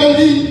would never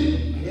leave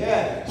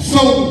you.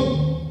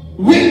 So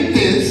with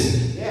this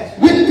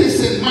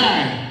in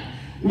mind,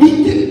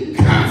 we get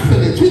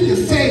confidence. We can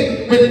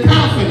say with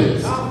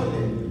confidence,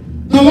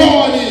 the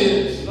Lord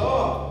is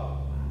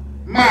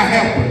my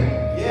helper.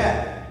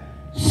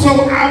 So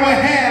I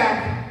will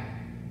have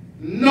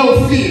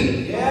no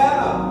fear.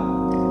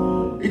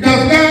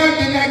 Because God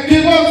did not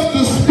give us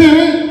the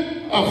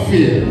spirit of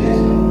fear.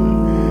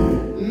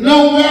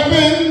 No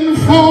weapon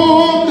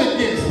formed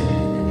against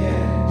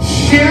me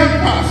shall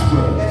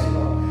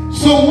prosper.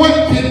 So what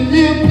can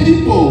mere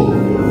people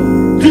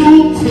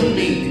do to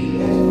me?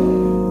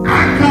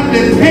 I come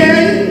to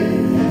tell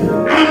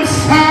you, I'm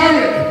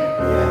sorry,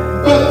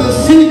 but the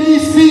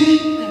CDC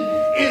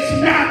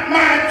is not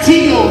my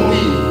G.O.D.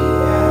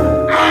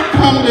 I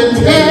come to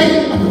tell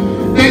you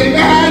that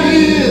God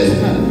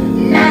is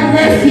my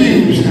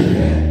refuge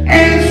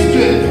and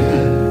strength,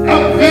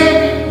 a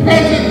very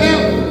present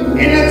help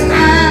in a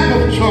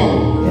time of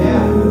trouble.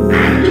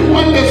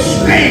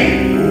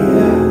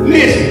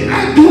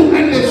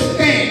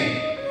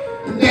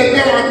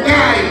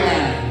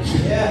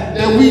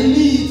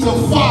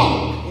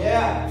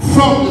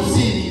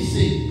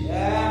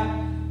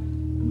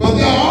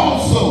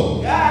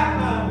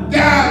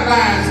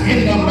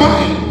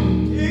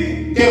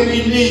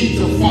 need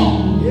to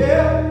fall.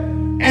 Yeah.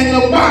 And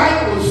the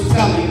Bible is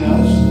telling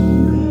us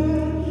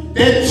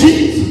that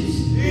Jesus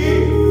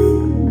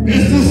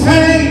is the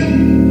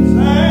same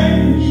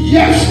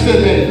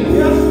yesterday,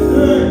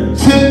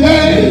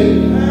 today,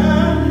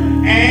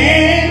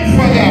 and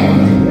forever.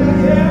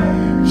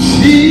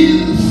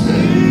 Jesus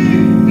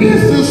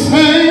is the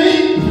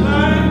same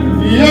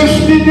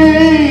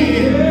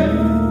yesterday,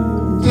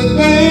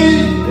 today,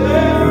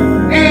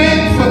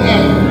 and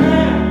forever.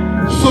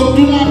 So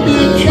do not be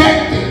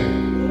attracted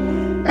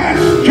by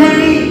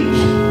strange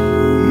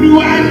new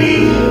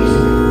ideas.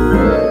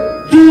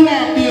 Do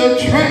not be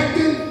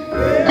attracted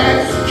by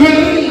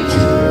strange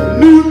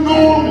new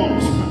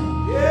normals,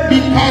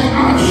 because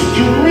our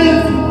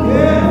strength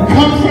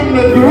comes from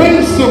the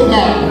grace of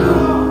God.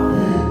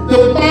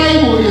 The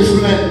Bible is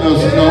letting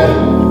us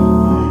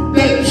know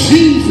that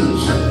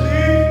Jesus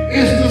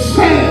is the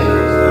same.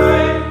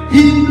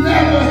 He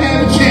never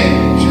had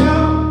changed.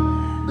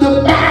 The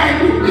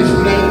Bible is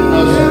letting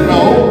us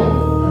know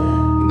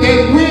that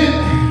when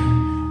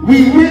we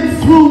went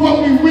through what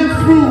we went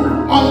through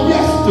on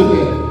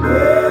yesterday,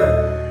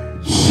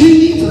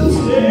 Jesus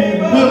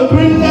will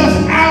bring us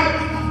out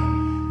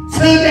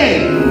today.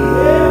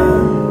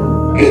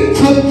 It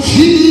took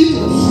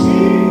Jesus.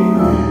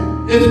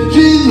 If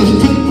Jesus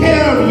took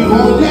care of you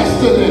on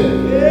yesterday,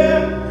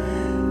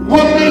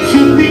 what makes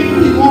you think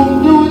He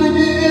won't do it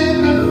again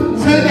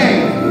today?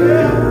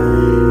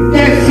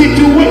 That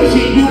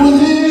situation you was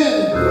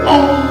in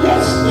on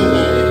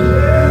yesterday,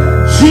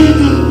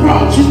 Jesus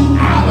brought you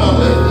out of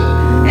it.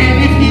 And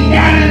if you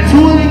got into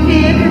it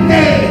again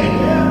today,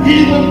 He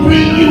will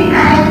bring you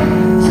out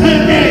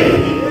today.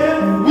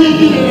 We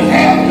didn't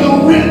have your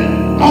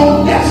rent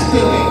on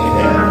yesterday.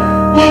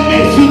 What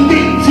makes you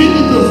think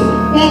Jesus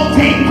won't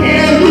take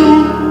care of you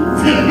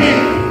today?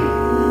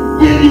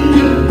 When you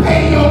couldn't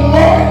pay your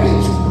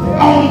mortgage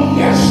on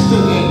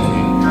yesterday,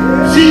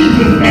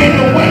 Jesus made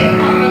a way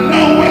out of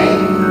no way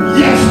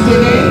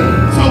yesterday.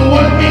 So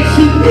what makes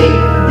you think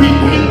He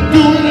can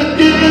do it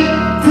again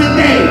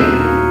today?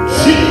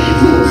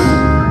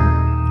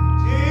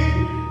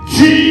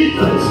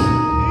 Jesus.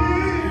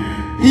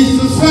 He's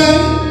the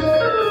same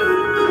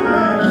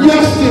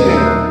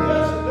yesterday.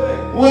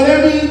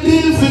 Whatever He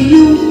did for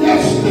you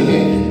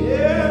yesterday,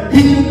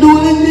 He can do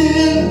it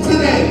again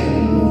today.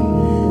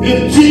 If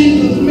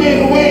Jesus made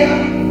a way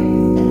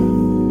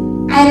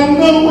out of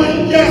nowhere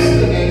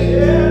yesterday,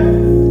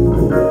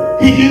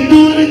 He can do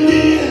it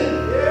again.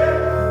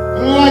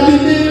 Like He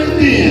did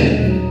again.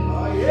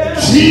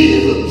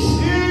 Jesus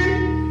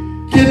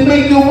can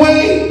make a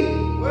way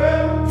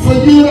for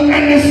you to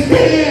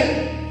understand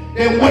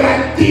that what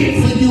I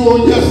did for you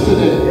on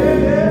yesterday,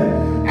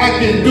 I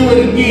can do it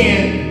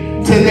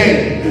again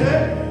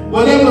today.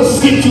 Whatever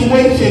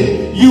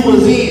situation you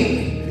was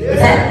in,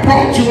 if I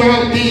brought you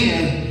out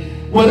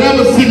then,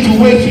 whatever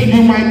situation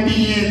you might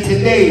be in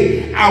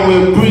today, I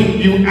will bring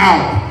you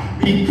out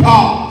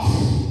because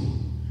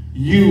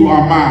you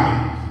are mine.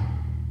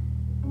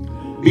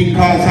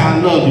 Because I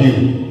love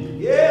you.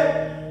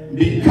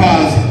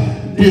 Because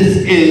this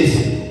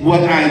is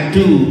what I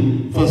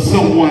do for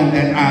someone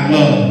that I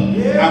love.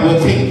 I will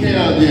take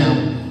care of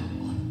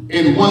them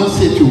in one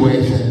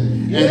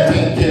situation and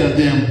take care of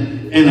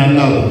them in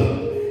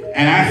another.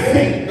 And I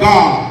thank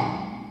God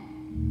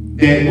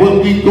that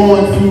what we're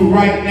going through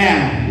right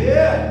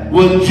now,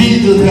 what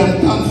Jesus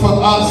has done for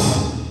us,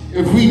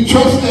 if we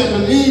trust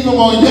and believe Him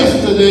on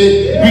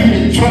yesterday, we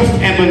can trust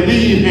and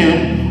believe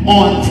Him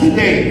on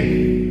today.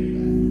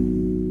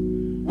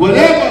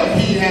 Whatever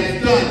He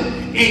has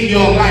done in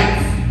your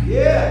life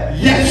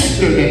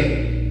yesterday,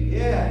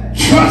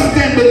 trust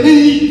and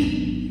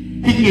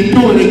believe He can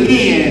do it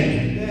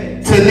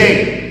again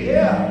today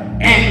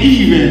and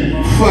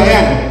even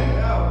forever.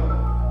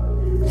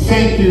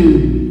 Thank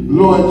you,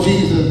 Lord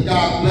Jesus.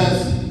 God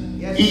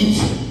bless each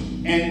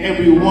and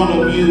every one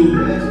of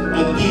you.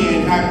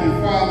 Again, happy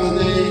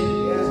Father's Day.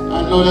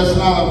 I know that's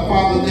not a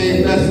Father's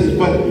Day message,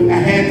 but I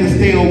had to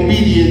stay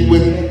obedient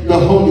with the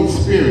Holy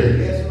Spirit.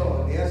 Yes,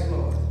 Lord. Yes,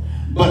 Lord.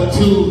 But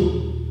to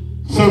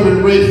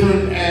Servant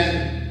Rayford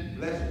and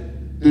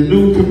the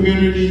new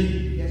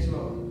community, Yes,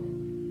 Lord.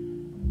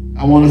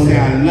 I want to say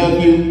I love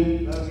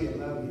you. Love you.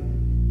 Love you.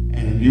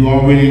 And you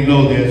already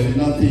know there's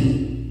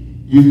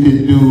nothing you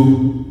can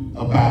do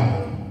about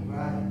it.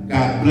 Right.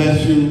 God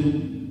bless you,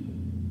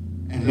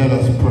 and let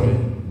us pray.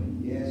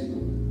 Yes,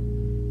 Lord.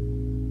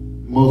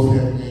 Most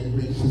heavenly and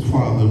gracious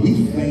Father,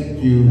 we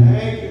thank you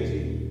Thank you,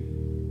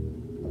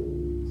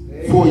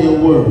 Jesus. for your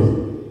word.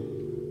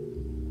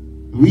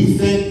 We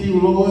thank you,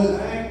 Lord,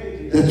 Thank you,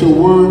 Jesus. that your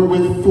word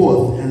went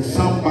forth and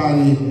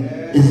somebody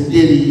is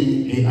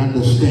getting an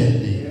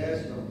understanding.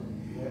 Yes, Lord.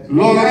 Yes,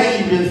 Lord, I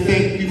even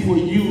thank you for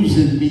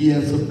using me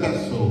as a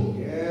vessel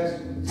yes.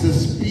 to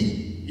speak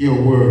your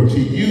word, to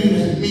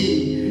use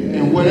me,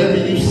 and whatever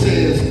you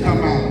say has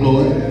come out,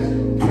 Lord.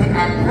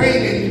 I pray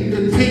that you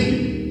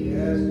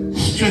continue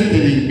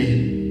strengthening me.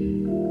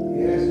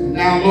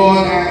 Now,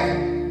 Lord,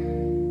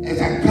 as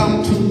I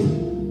come to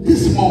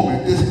this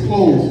moment, this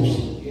close,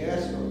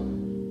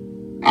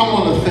 I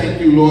want to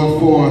thank you, Lord,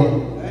 for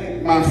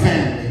my my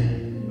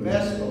family.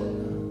 Bless, Lord.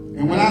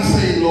 And when I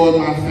say, Lord,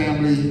 my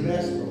family,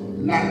 Bless, Lord.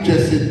 not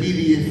just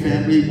immediate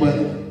family, but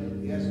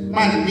Yes, Lord.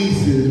 my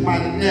nieces, my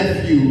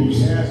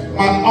nephews, Yes, Lord.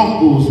 my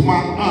uncles, my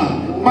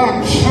aunt,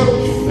 my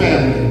church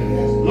family.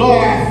 Yes, Lord.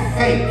 Lord, I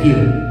thank you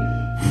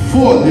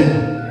for them.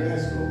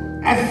 Yes,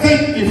 Lord. I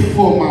thank you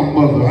for my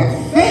mother. I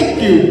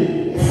thank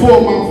you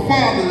for my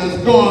father that's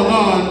going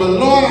on. But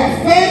Lord, I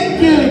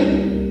thank you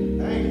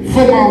Thank you.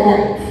 for my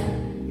wife,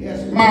 Yes,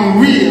 Lord. my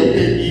rib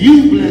that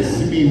you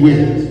blessed me with.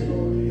 Yes,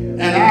 Lord.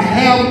 And I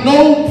have no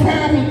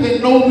problems and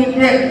no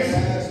regrets.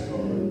 Yes,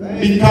 Lord.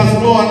 Thank you. Because,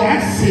 Lord, I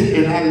sit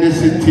and I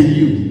listen to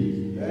you.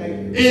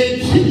 Thank you. In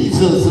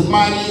Jesus'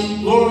 mighty,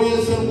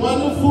 glorious, and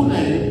wonderful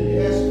name,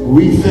 Yes, Lord.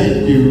 we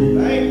thank you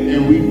Thank you.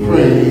 and we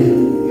pray.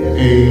 Yes.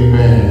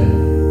 Amen.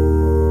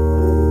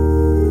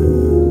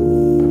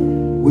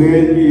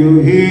 When you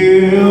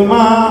hear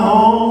my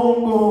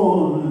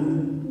homegoing,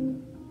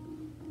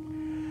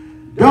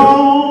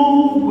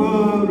 don't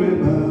worry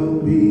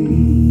about me.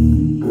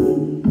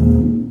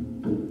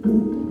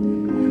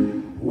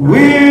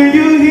 When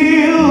you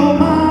hear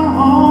my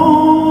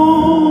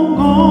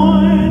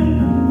homegoing,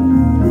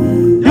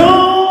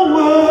 don't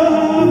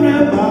worry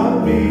about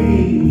me.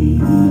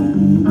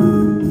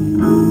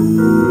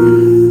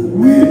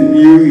 When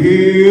you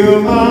hear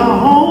my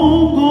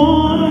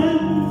homegoing,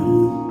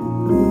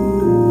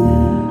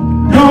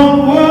 don't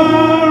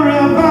worry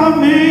about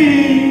me.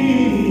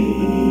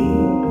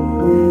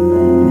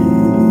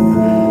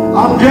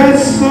 I'm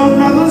just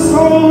another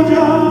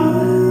soldier,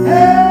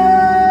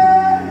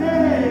 hey,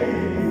 hey,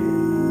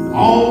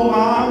 on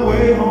my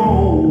way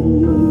home.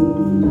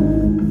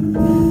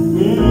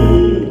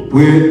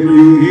 When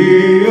you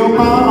hear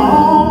my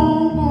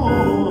horn,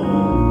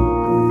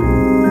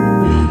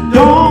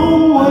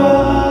 don't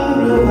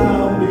worry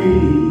about me.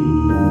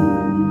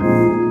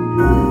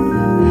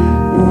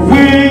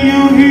 When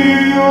you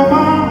hear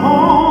my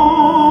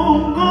horn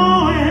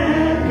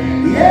going,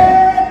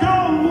 yeah,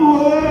 don't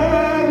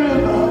worry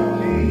about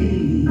me.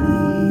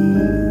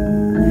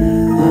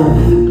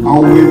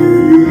 When you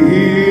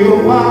hear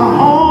my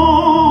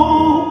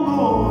horn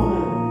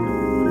going,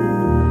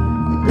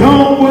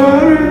 don't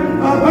worry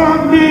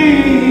about me.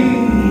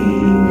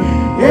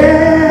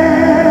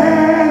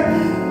 Yeah,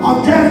 I'm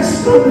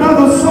just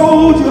another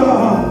soldier.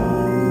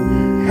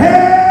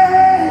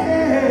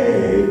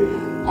 Hey,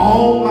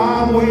 on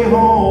my way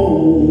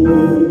home.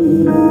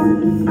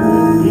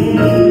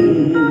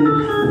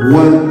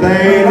 One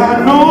thing I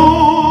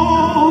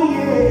know,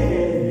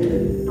 yeah,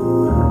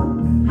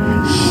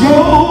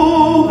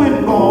 sure been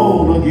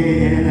born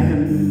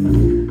again.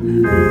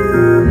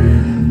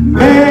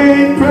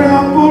 Made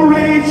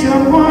preparation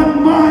one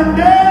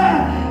Monday,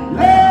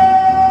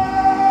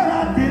 Lord,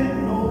 I didn't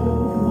know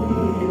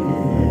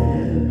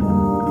when.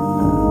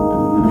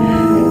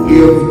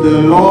 If the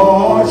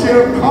Lord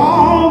shall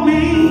call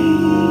me,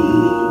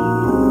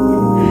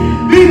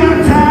 be my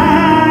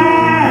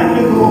time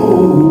to go.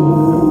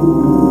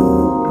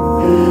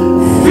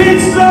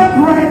 Fixed up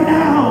right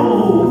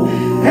now,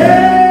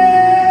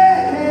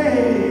 hey,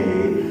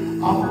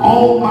 I'm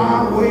on my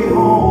way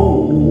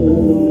home.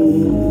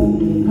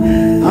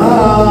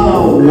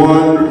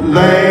 One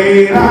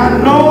thing I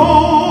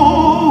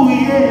know,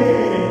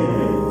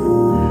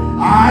 yeah,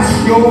 I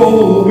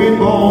sure been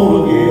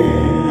born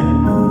again.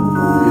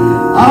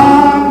 I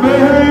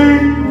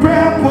made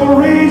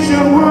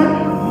preparation one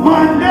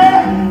Monday,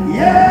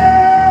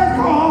 yeah,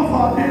 'cause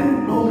I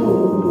didn't know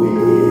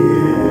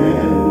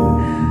when.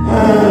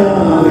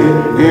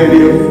 And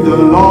if the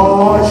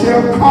Lord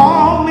shall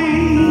call me,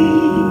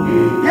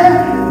 yeah,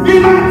 be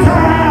my